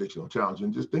jurisdictional challenge.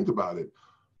 And just think about it.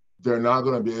 They're not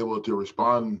going to be able to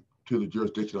respond to the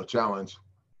jurisdictional challenge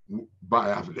by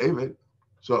affidavit.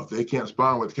 So if they can't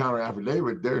respond with counter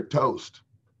affidavit, they're toast.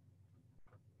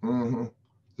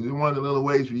 This is one of the little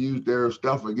ways we use their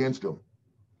stuff against them,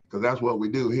 because that's what we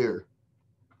do here.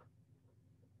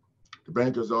 The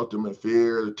banker's ultimate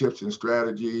fear, the tips and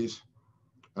strategies.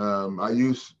 I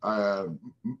use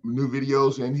new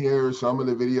videos in here. Some of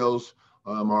the videos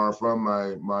are from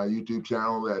my YouTube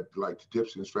channel, that like the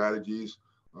tips and strategies.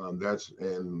 That's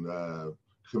in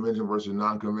conventional versus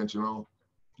non-conventional.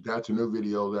 That's a new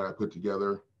video that I put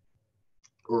together,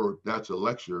 or that's a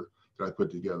lecture that I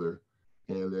put together.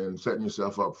 And then setting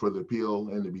yourself up for the appeal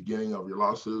in the beginning of your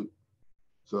lawsuit.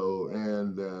 So,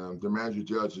 and the magistrate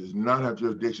judge does not have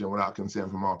jurisdiction without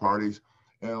consent from all parties.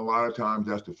 And a lot of times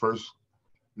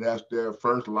that's their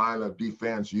first line of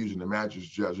defense, using the magistrate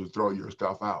judge to throw your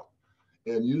stuff out.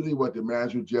 And usually what the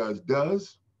magistrate judge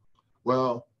does,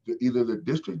 well, either the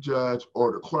district judge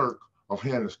or the clerk will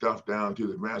hand the stuff down to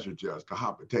the magistrate judge, the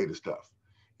hot potato stuff.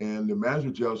 And the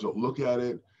magistrate judge will look at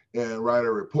it and write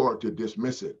a report to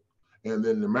dismiss it. And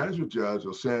then the magistrate judge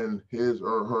will send his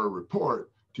or her report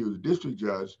to the district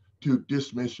judge to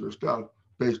dismiss your stuff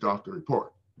based off the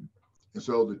report. And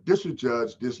so the district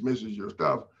judge dismisses your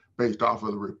stuff based off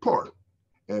of the report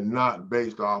and not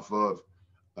based off of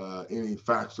any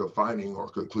facts of finding or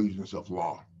conclusions of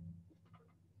law.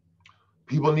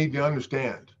 People need to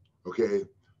understand, okay,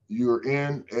 you're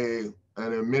in an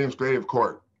administrative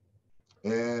court.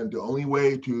 And the only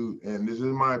way to, and this is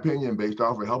my opinion based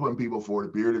off of helping people for a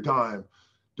period of time,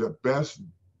 the best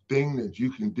thing that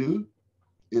you can do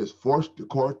is force the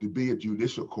court to be a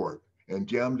judicial court and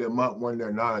jam them up when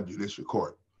they're not a judicial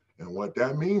court. And what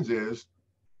that means is,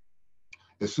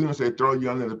 as soon as they throw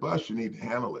you under the bus, you need to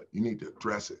handle it. You need to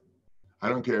address it. I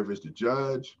don't care if it's the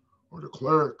judge or the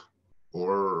clerk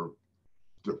or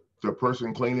the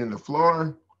person cleaning the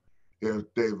floor.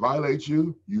 If they violate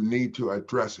you, you need to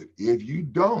address it. If you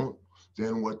don't,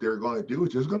 then what they're going to do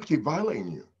is just going to keep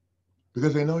violating you,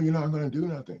 because they know you're not going to do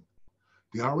nothing.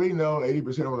 They already know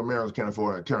 80% of Americans can't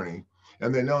afford an attorney,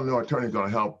 and they know no attorney is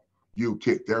going to help you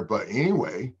kick their butt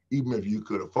anyway, even if you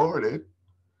could afford it.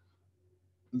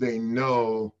 They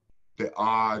know the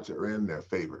odds are in their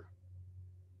favor,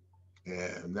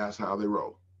 and that's how they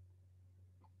roll.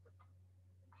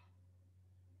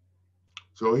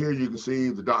 So here you can see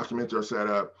the documents are set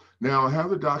up. Now I have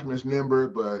the documents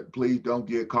numbered, but please don't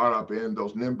get caught up in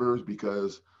those numbers,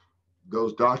 because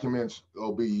those documents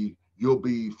you'll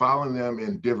be filing them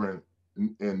in different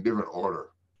order,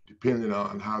 depending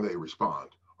on how they respond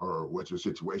or what your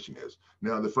situation is.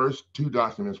 Now the first two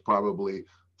documents, probably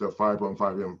the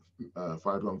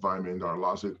 $5.5 million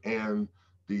lawsuit and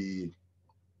the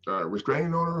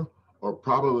restraining order, or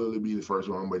probably be the first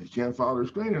one, but you can't file a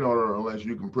restraining order unless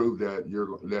you can prove that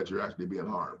you're actually being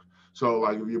harmed. So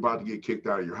like if you're about to get kicked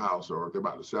out of your house, or if they're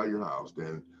about to sell your house,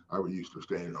 then I would use the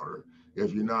restraining order.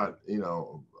 If you're not,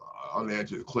 on the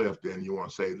edge of the cliff, then you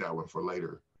want to save that one for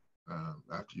later,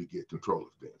 after you get control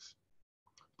of things.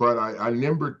 But I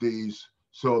numbered these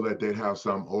so that they'd have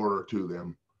some order to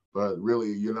them. But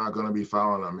really, you're not going to be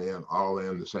filing them all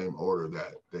in the same order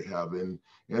that they have in.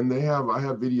 And I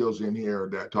have videos in here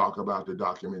that talk about the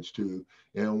documents too.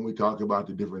 And we talk about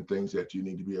the different things that you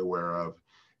need to be aware of.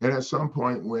 And at some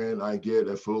point when I get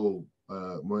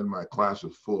when my class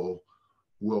is full,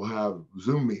 we'll have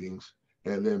Zoom meetings,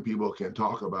 and then people can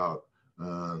talk about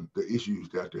the issues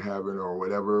that they're having or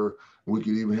whatever. We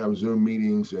could even have Zoom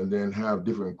meetings and then have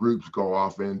different groups go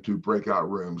off into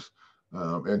breakout rooms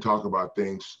and talk about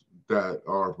things that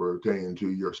are pertaining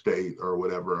to your state or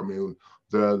whatever. I mean,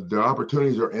 the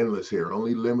opportunities are endless here,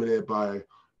 only limited by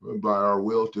our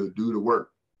will to do the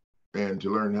work and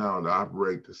to learn how to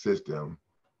operate the system.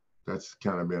 That's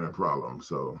kind of been a problem.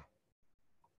 So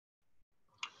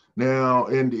now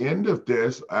in the end of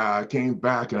this, I came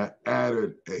back and I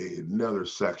added another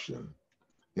section.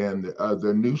 And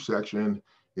the new section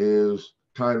is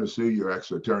time to sue your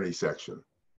ex-attorney section.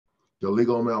 The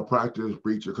legal malpractice,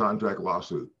 breach of contract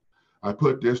lawsuit. I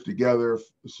put this together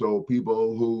so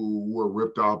people who were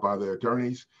ripped off by their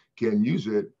attorneys can use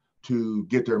it to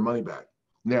get their money back.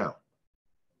 Now,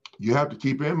 you have to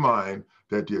keep in mind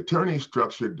that the attorney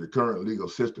structured the current legal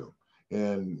system,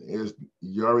 and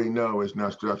you already know it's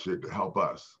not structured to help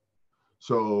us.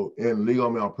 So in legal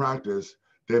malpractice,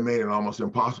 they made it almost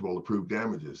impossible to prove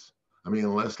damages. I mean,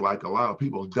 unless like a lot of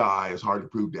people die, it's hard to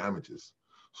prove damages.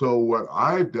 So what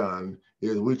I've done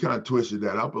is we kind of twisted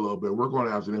that up a little bit. We're going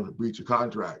to have to breach of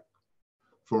contract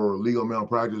for legal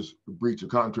malpractice, breach of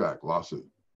contract lawsuit.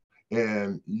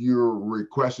 And you're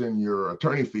requesting your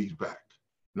attorney fees back,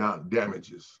 not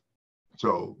damages.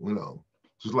 So,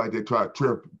 just like they try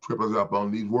to trip us up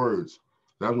on these words,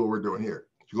 that's what we're doing here.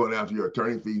 You're going after your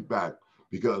attorney fees back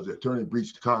because the attorney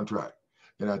breached the contract.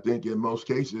 And I think in most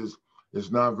cases,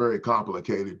 it's not very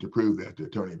complicated to prove that the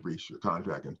attorney breached your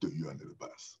contract and threw you under the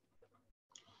bus.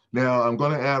 Now, I'm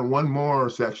going to add one more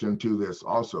section to this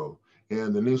also.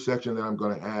 And the new section that I'm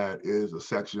going to add is a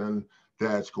section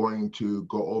that's going to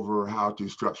go over how to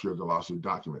structure the lawsuit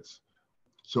documents.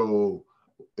 So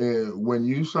when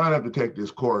you sign up to take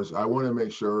this course, I want to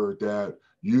make sure that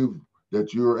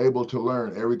you're able to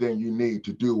learn everything you need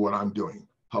to do what I'm doing,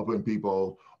 helping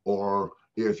people, or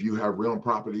if you have real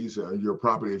properties, your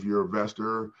property, if you're an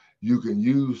investor, you can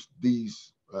use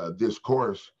this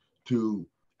course to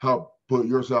help put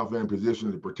yourself in a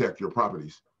position to protect your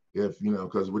properties.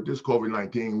 Because with this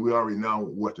COVID-19, we already know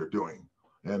what they're doing,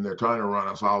 and they're trying to run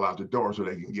us all out the door so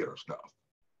they can get our stuff.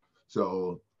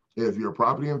 So if you're a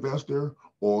property investor,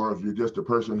 or if you're just a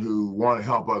person who want to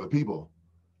help other people,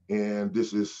 and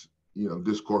this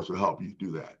course will help you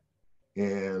do that.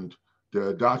 And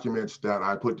the documents that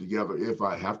I put together, if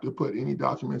I have to put any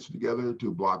documents together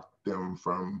to block them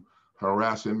from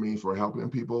harassing me for helping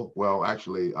people, well,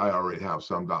 actually, I already have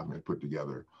some documents put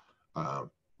together,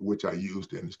 which I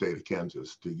used in the state of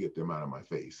Kansas to get them out of my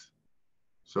face.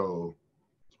 So,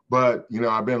 but,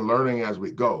 I've been learning as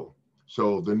we go.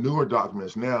 So the newer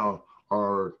documents now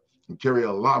carry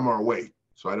a lot more weight.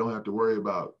 So I don't have to worry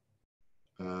about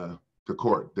the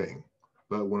court thing.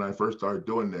 But when I first started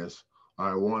doing this,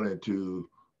 I wanted to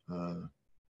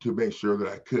make sure that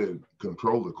I could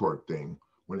control the court thing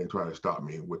when they try to stop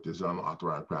me with this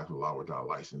unauthorized practice law without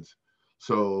license,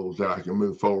 so that I can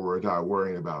move forward without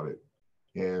worrying about it.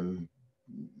 And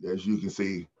as you can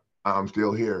see, I'm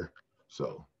still here.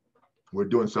 So we're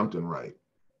doing something right.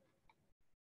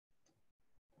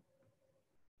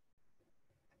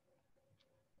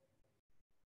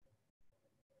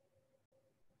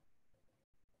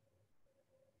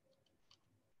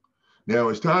 Now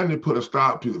it's time to put a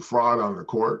stop to the fraud on the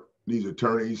court. These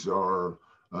attorneys are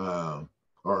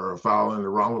filing the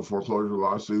wrongful foreclosure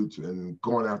lawsuits and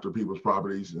going after people's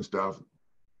properties and stuff.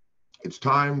 It's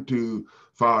time to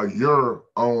file your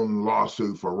own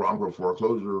lawsuit for wrongful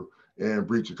foreclosure and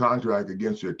breach of contract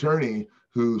against the attorney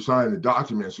who signed the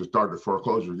documents to start the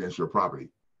foreclosure against your property.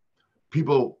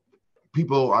 People,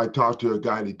 I talked to a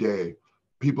guy today,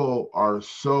 people are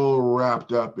so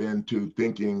wrapped up into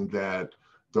thinking that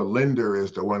the lender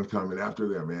is the one coming after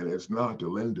them, and it's not the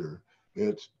lender.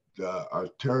 It's the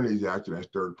attorneys acting as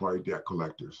third-party debt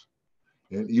collectors.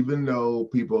 And even though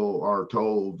people are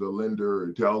told, the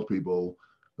lender tells people,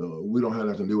 we don't have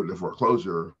nothing to do with the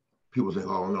foreclosure, people think,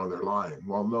 oh no, they're lying.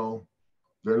 Well, no,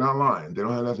 they're not lying. They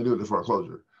don't have nothing to do with the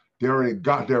foreclosure. They already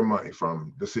got their money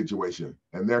from the situation,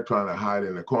 and they're trying to hide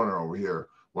in the corner over here,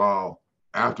 while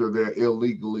after they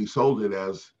illegally sold it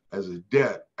as a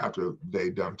debt after they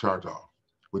done charge off,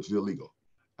 which is illegal.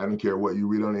 I don't care what you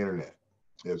read on the internet.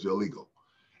 It's illegal.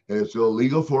 And it's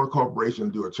illegal for a corporation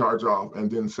to do a charge off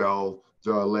and then sell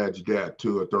the alleged debt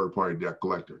to a third-party debt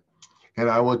collector. And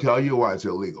I will tell you why it's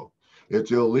illegal.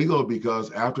 It's illegal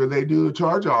because after they do the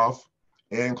charge off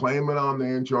and claim it on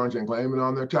their insurance and claim it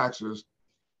on their taxes,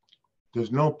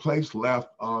 there's no place left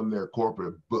on their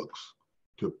corporate books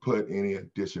to put any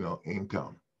additional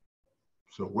income.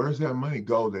 So where's that money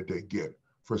go that they get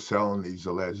for selling these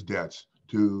alleged debts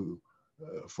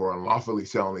for unlawfully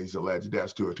selling these alleged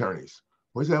debts to attorneys?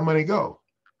 Where's that money go?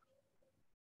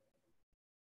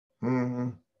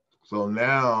 So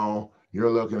now you're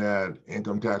looking at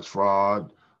income tax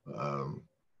fraud.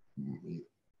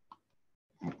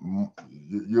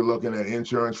 You're looking at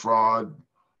insurance fraud.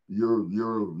 You're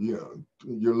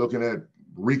looking at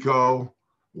RICO,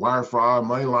 wire fraud,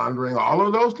 money laundering. All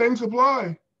of those things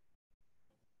apply,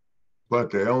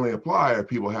 but they only apply if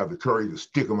people have the courage to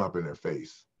stick them up in their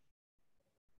face.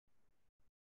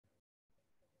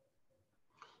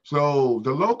 So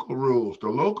the local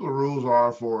rules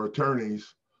are for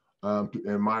attorneys,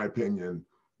 in my opinion,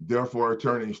 they're for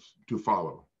attorneys to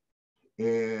follow.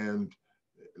 And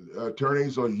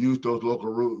attorneys will use those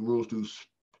local rules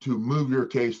to move your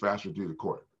case faster through the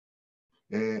court.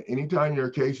 And anytime your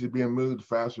case is being moved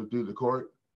faster through the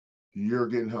court, you're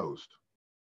getting hosed.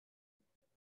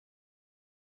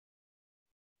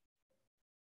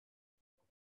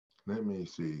 Let me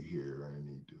see here. I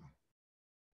need to.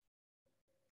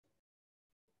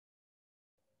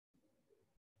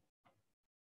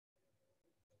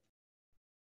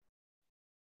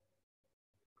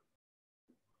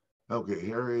 Okay,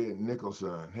 Harriet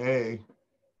Nicholson. Hey,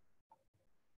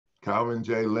 Calvin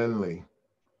J. Lindley.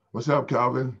 What's up,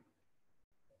 Calvin?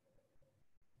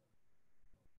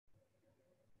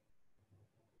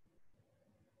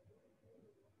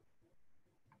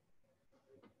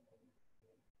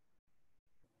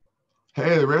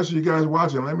 Hey, the rest of you guys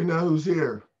watching, let me know who's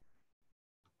here.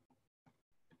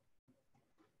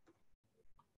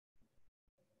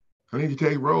 I need to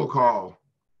take roll call.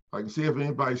 I can see if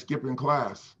anybody's skipping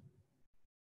class.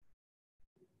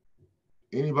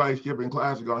 Anybody skipping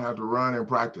class is gonna have to run and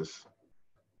practice.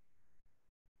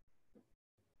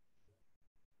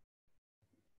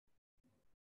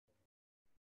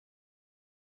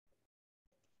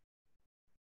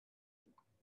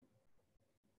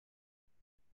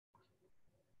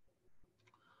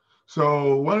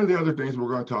 So one of the other things we're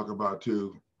going to talk about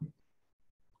too,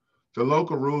 the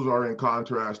local rules are in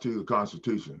contrast to the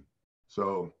Constitution.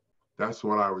 So that's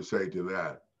what I would say to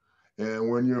that. And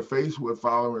when you're faced with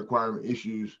filing requirement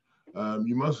issues,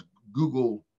 you must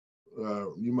Google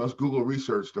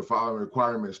research the filing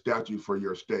requirement statute for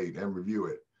your state and review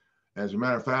it. As a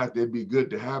matter of fact, it'd be good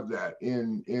to have that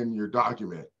in your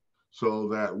document so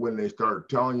that when they start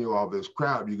telling you all this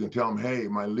crap, you can tell them, hey,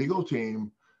 my legal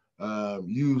team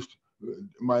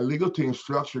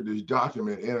structured this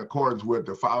document in accordance with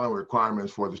the filing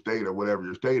requirements for the state or whatever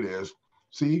your state is.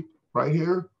 See right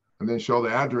here, and then show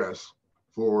the address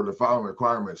for the filing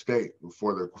requirement state,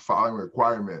 for the filing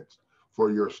requirements for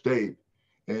your state,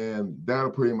 and that'll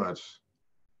pretty much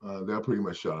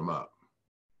shut them up.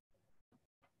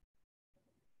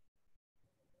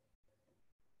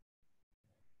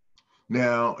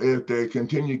 Now, if they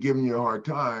continue giving you a hard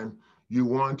time, you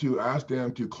want to ask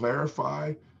them to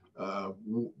clarify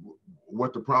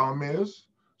what the problem is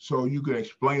so you can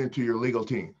explain it to your legal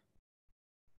team.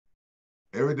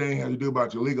 Everything has to do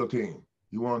about your legal team.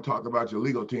 You want to talk about your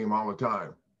legal team all the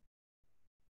time.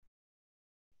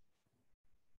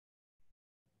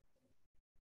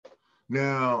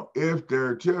 Now, if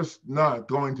they're just not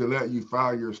going to let you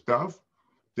file your stuff,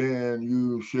 then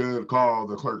you should call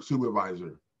the clerk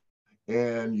supervisor.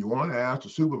 And you want to ask the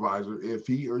supervisor if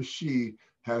he or she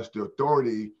has the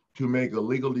authority to make a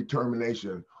legal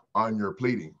determination on your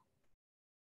pleading.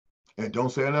 And don't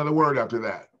say another word after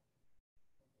that.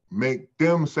 Make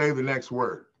them say the next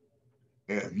word.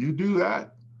 And if you do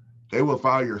that, they will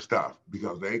file your stuff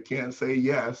because they can't say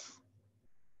yes.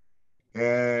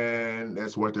 And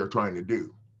that's what they're trying to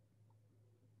do.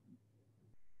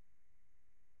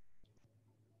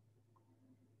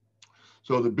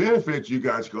 So the benefits you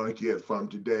guys are going to get from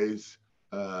today's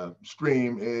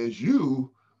stream is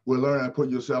you will learn how to put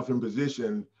yourself in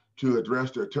position to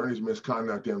address the attorney's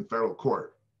misconduct in federal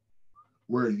court,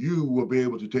 where you will be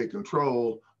able to take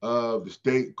control of the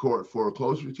state court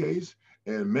foreclosure case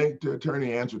and make the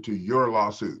attorney answer to your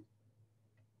lawsuit.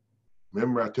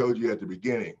 Remember, I told you at the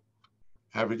beginning,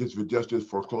 advocates for justice,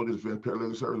 foreclosure defense,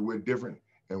 paralegal service, we're different,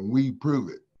 and we prove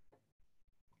it.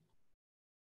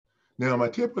 Now, my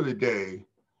tip of the day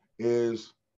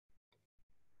is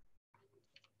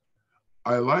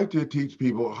I like to teach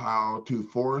people how to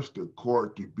force the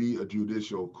court to be a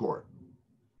judicial court.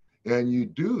 And you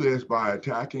do this by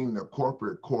attacking the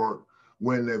corporate court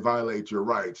when they violate your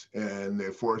rights and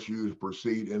they force you to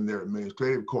proceed in their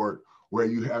administrative court where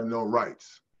you have no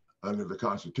rights under the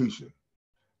Constitution.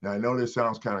 Now, I know this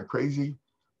sounds kind of crazy,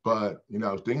 but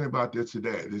I was thinking about this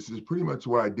today. This is pretty much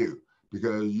what I do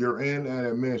because you're in an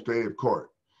administrative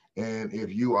court. And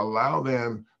if you allow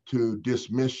them to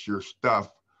dismiss your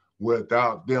stuff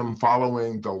without them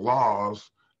following the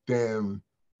laws, then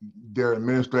they're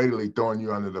administratively throwing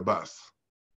you under the bus.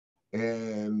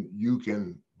 And you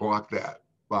can block that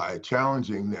by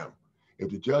challenging them.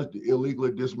 If the judge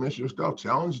illegally dismisses your stuff,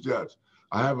 challenge the judge.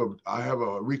 I have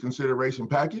a reconsideration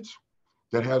package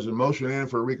that has a motion in it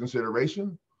for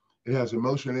reconsideration. It has a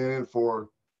motion in it for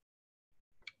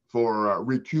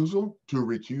recusal, to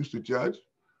recuse the judge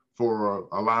for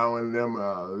allowing them,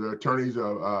 the attorneys,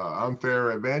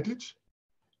 unfair advantage.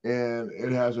 And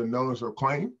it has a notice of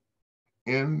claim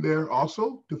in there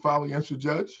also to file against the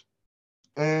judge.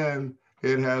 And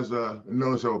it has a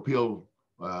notice of appeal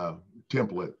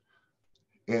template.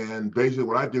 And basically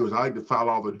what I do is I like to file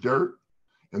all the dirt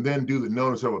and then do the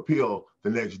notice of appeal the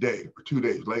next day or 2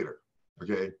 days later,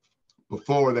 okay,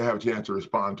 before they have a chance to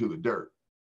respond to the dirt.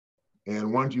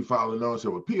 And once you file a notice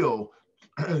of appeal,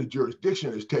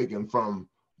 jurisdiction is taken from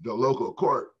the local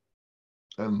court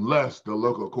unless the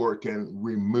local court can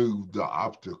remove the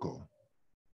obstacle.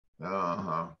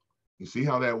 You see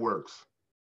how that works?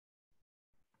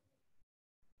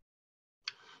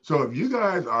 So if you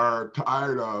guys are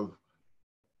tired of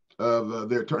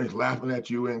the attorneys laughing at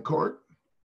you in court,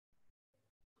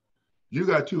 you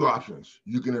got two options.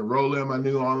 You can enroll in my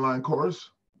new online course,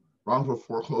 Wrongful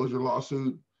Foreclosure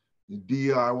Lawsuit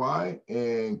DIY,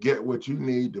 and get what you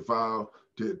need to file,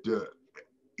 to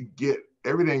get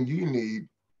everything you need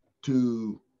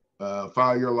to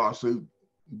file your lawsuit.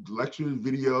 Lectures,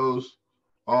 videos,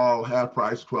 all half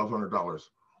price, $1,200.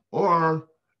 Or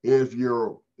if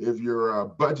your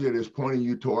budget is pointing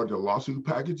you toward the lawsuit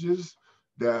packages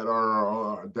that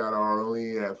are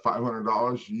only at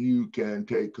 $500, you can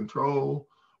take control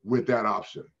with that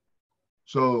option.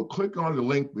 So click on the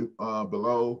link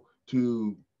below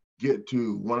to get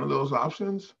to one of those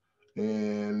options,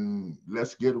 and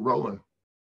let's get rolling.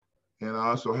 And I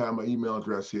also have my email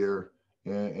address here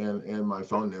and my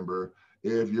phone number.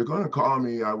 If you're going to call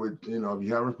me, I would, if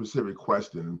you have a specific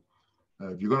question,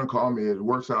 if you're going to call me, it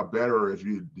works out better if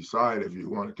you decide if you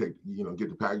want to take, get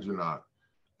the package or not,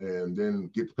 and then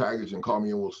get the package and call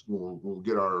me, and we'll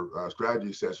get our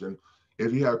strategy session.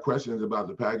 If you have questions about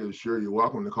the package, sure, you're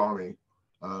welcome to call me,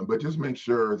 but just make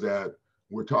sure that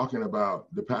we're talking about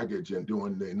the package and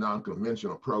doing the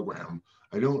non-conventional program.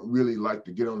 I don't really like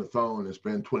to get on the phone and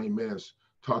spend 20 minutes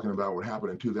talking about what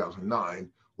happened in 2009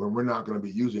 when we're not going to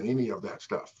be using any of that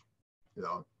stuff.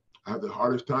 I have the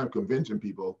hardest time convincing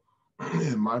people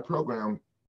in my program,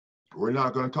 we're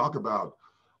not going to talk about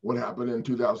what happened in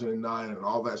 2009 and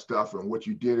all that stuff and what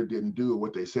you did or didn't do,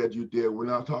 what they said you did. We're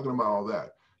not talking about all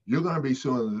that. You're going to be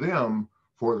suing them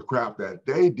for the crap that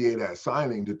they did at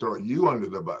signing to throw you under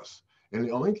the bus. And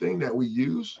the only thing that we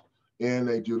use in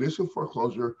a judicial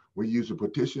foreclosure, we use a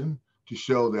petition to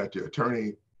show that the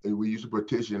attorney, we use a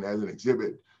petition as an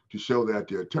exhibit to show that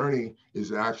the attorney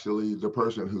is actually the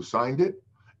person who signed it,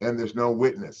 and there's no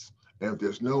witness. And if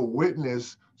there's no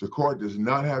witness, the court does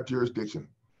not have jurisdiction.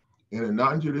 In a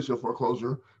non-judicial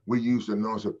foreclosure, we use the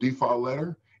notice of default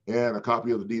letter and a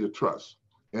copy of the deed of trust.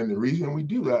 And the reason we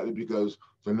do that is because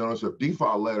the notice of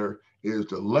default letter is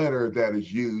the letter that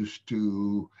is used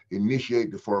to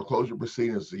initiate the foreclosure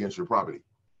proceedings against your property.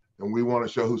 And we want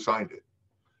to show who signed it.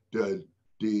 The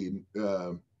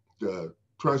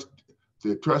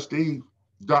trustee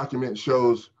document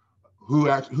shows who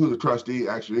the trustee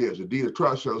actually is. The deed of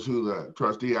trust shows who the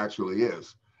trustee actually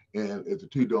is. And if the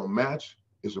two don't match,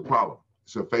 it's a problem.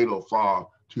 It's a fatal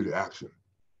flaw to the action.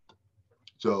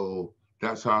 So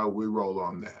that's how we roll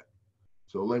on that.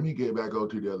 So let me get back over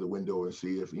to the other window and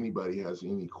see if anybody has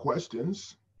any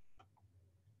questions.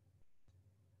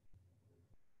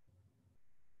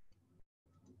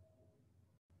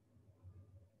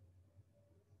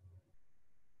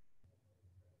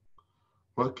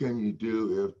 What can you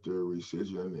do if the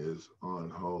rescission is on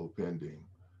hold pending?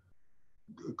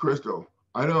 Crystal,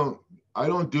 I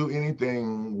don't do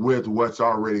anything with what's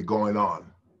already going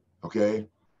on. Okay,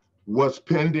 what's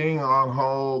pending on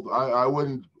hold, I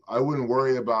wouldn't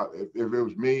worry about. If it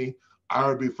was me, I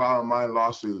would be filing my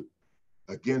lawsuit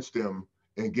against them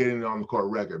and getting it on the court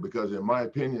record, because in my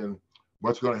opinion,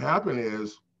 what's going to happen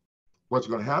is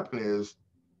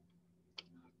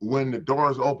when the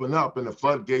doors open up and the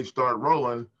floodgates start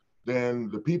rolling, then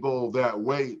the people that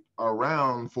wait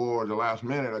around for the last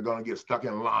minute are going to get stuck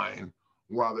in line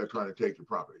while they're trying to take your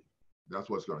property.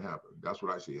 That's what's going to happen. That's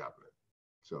what I see happening.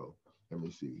 So let me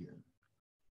see here.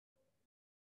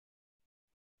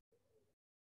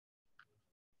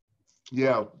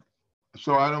 Yeah.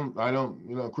 So I don't,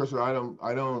 Crystal, I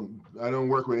don't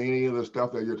work with any of the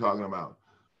stuff that you're talking about.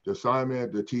 The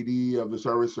assignment, the TD of the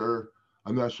servicer,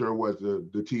 I'm not sure what the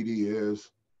TD is,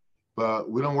 but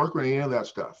we don't work with any of that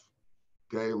stuff.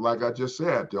 Okay, like I just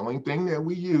said, the only thing that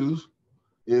we use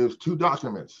is two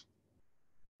documents.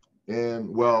 And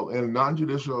well, in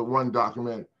non-judicial, one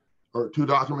document, or two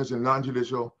documents in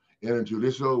non-judicial, and in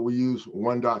judicial, we use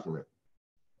one document.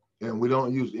 And we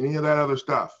don't use any of that other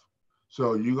stuff.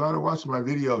 So you got to watch my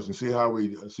videos and see how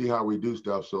we do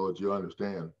stuff so that you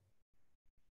understand.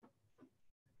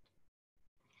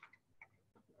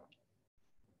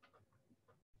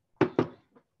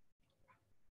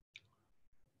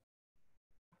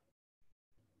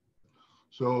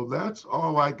 So that's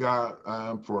all I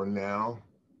got for now.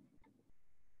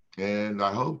 And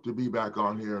I hope to be back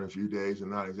on here in a few days. I'm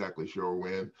not exactly sure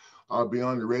when. I'll be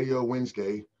on the radio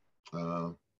Wednesday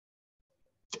at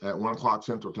 1 o'clock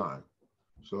Central Time.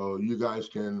 So you guys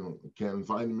can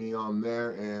find me on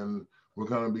there, and We're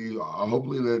going to be,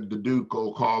 hopefully the Duke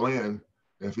will call in.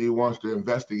 If he wants to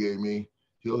investigate me,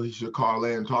 he should call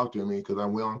in and talk to me because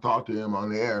I'm willing to talk to him on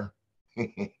the air.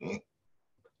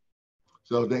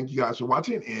 So thank you guys for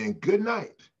watching and good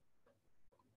night.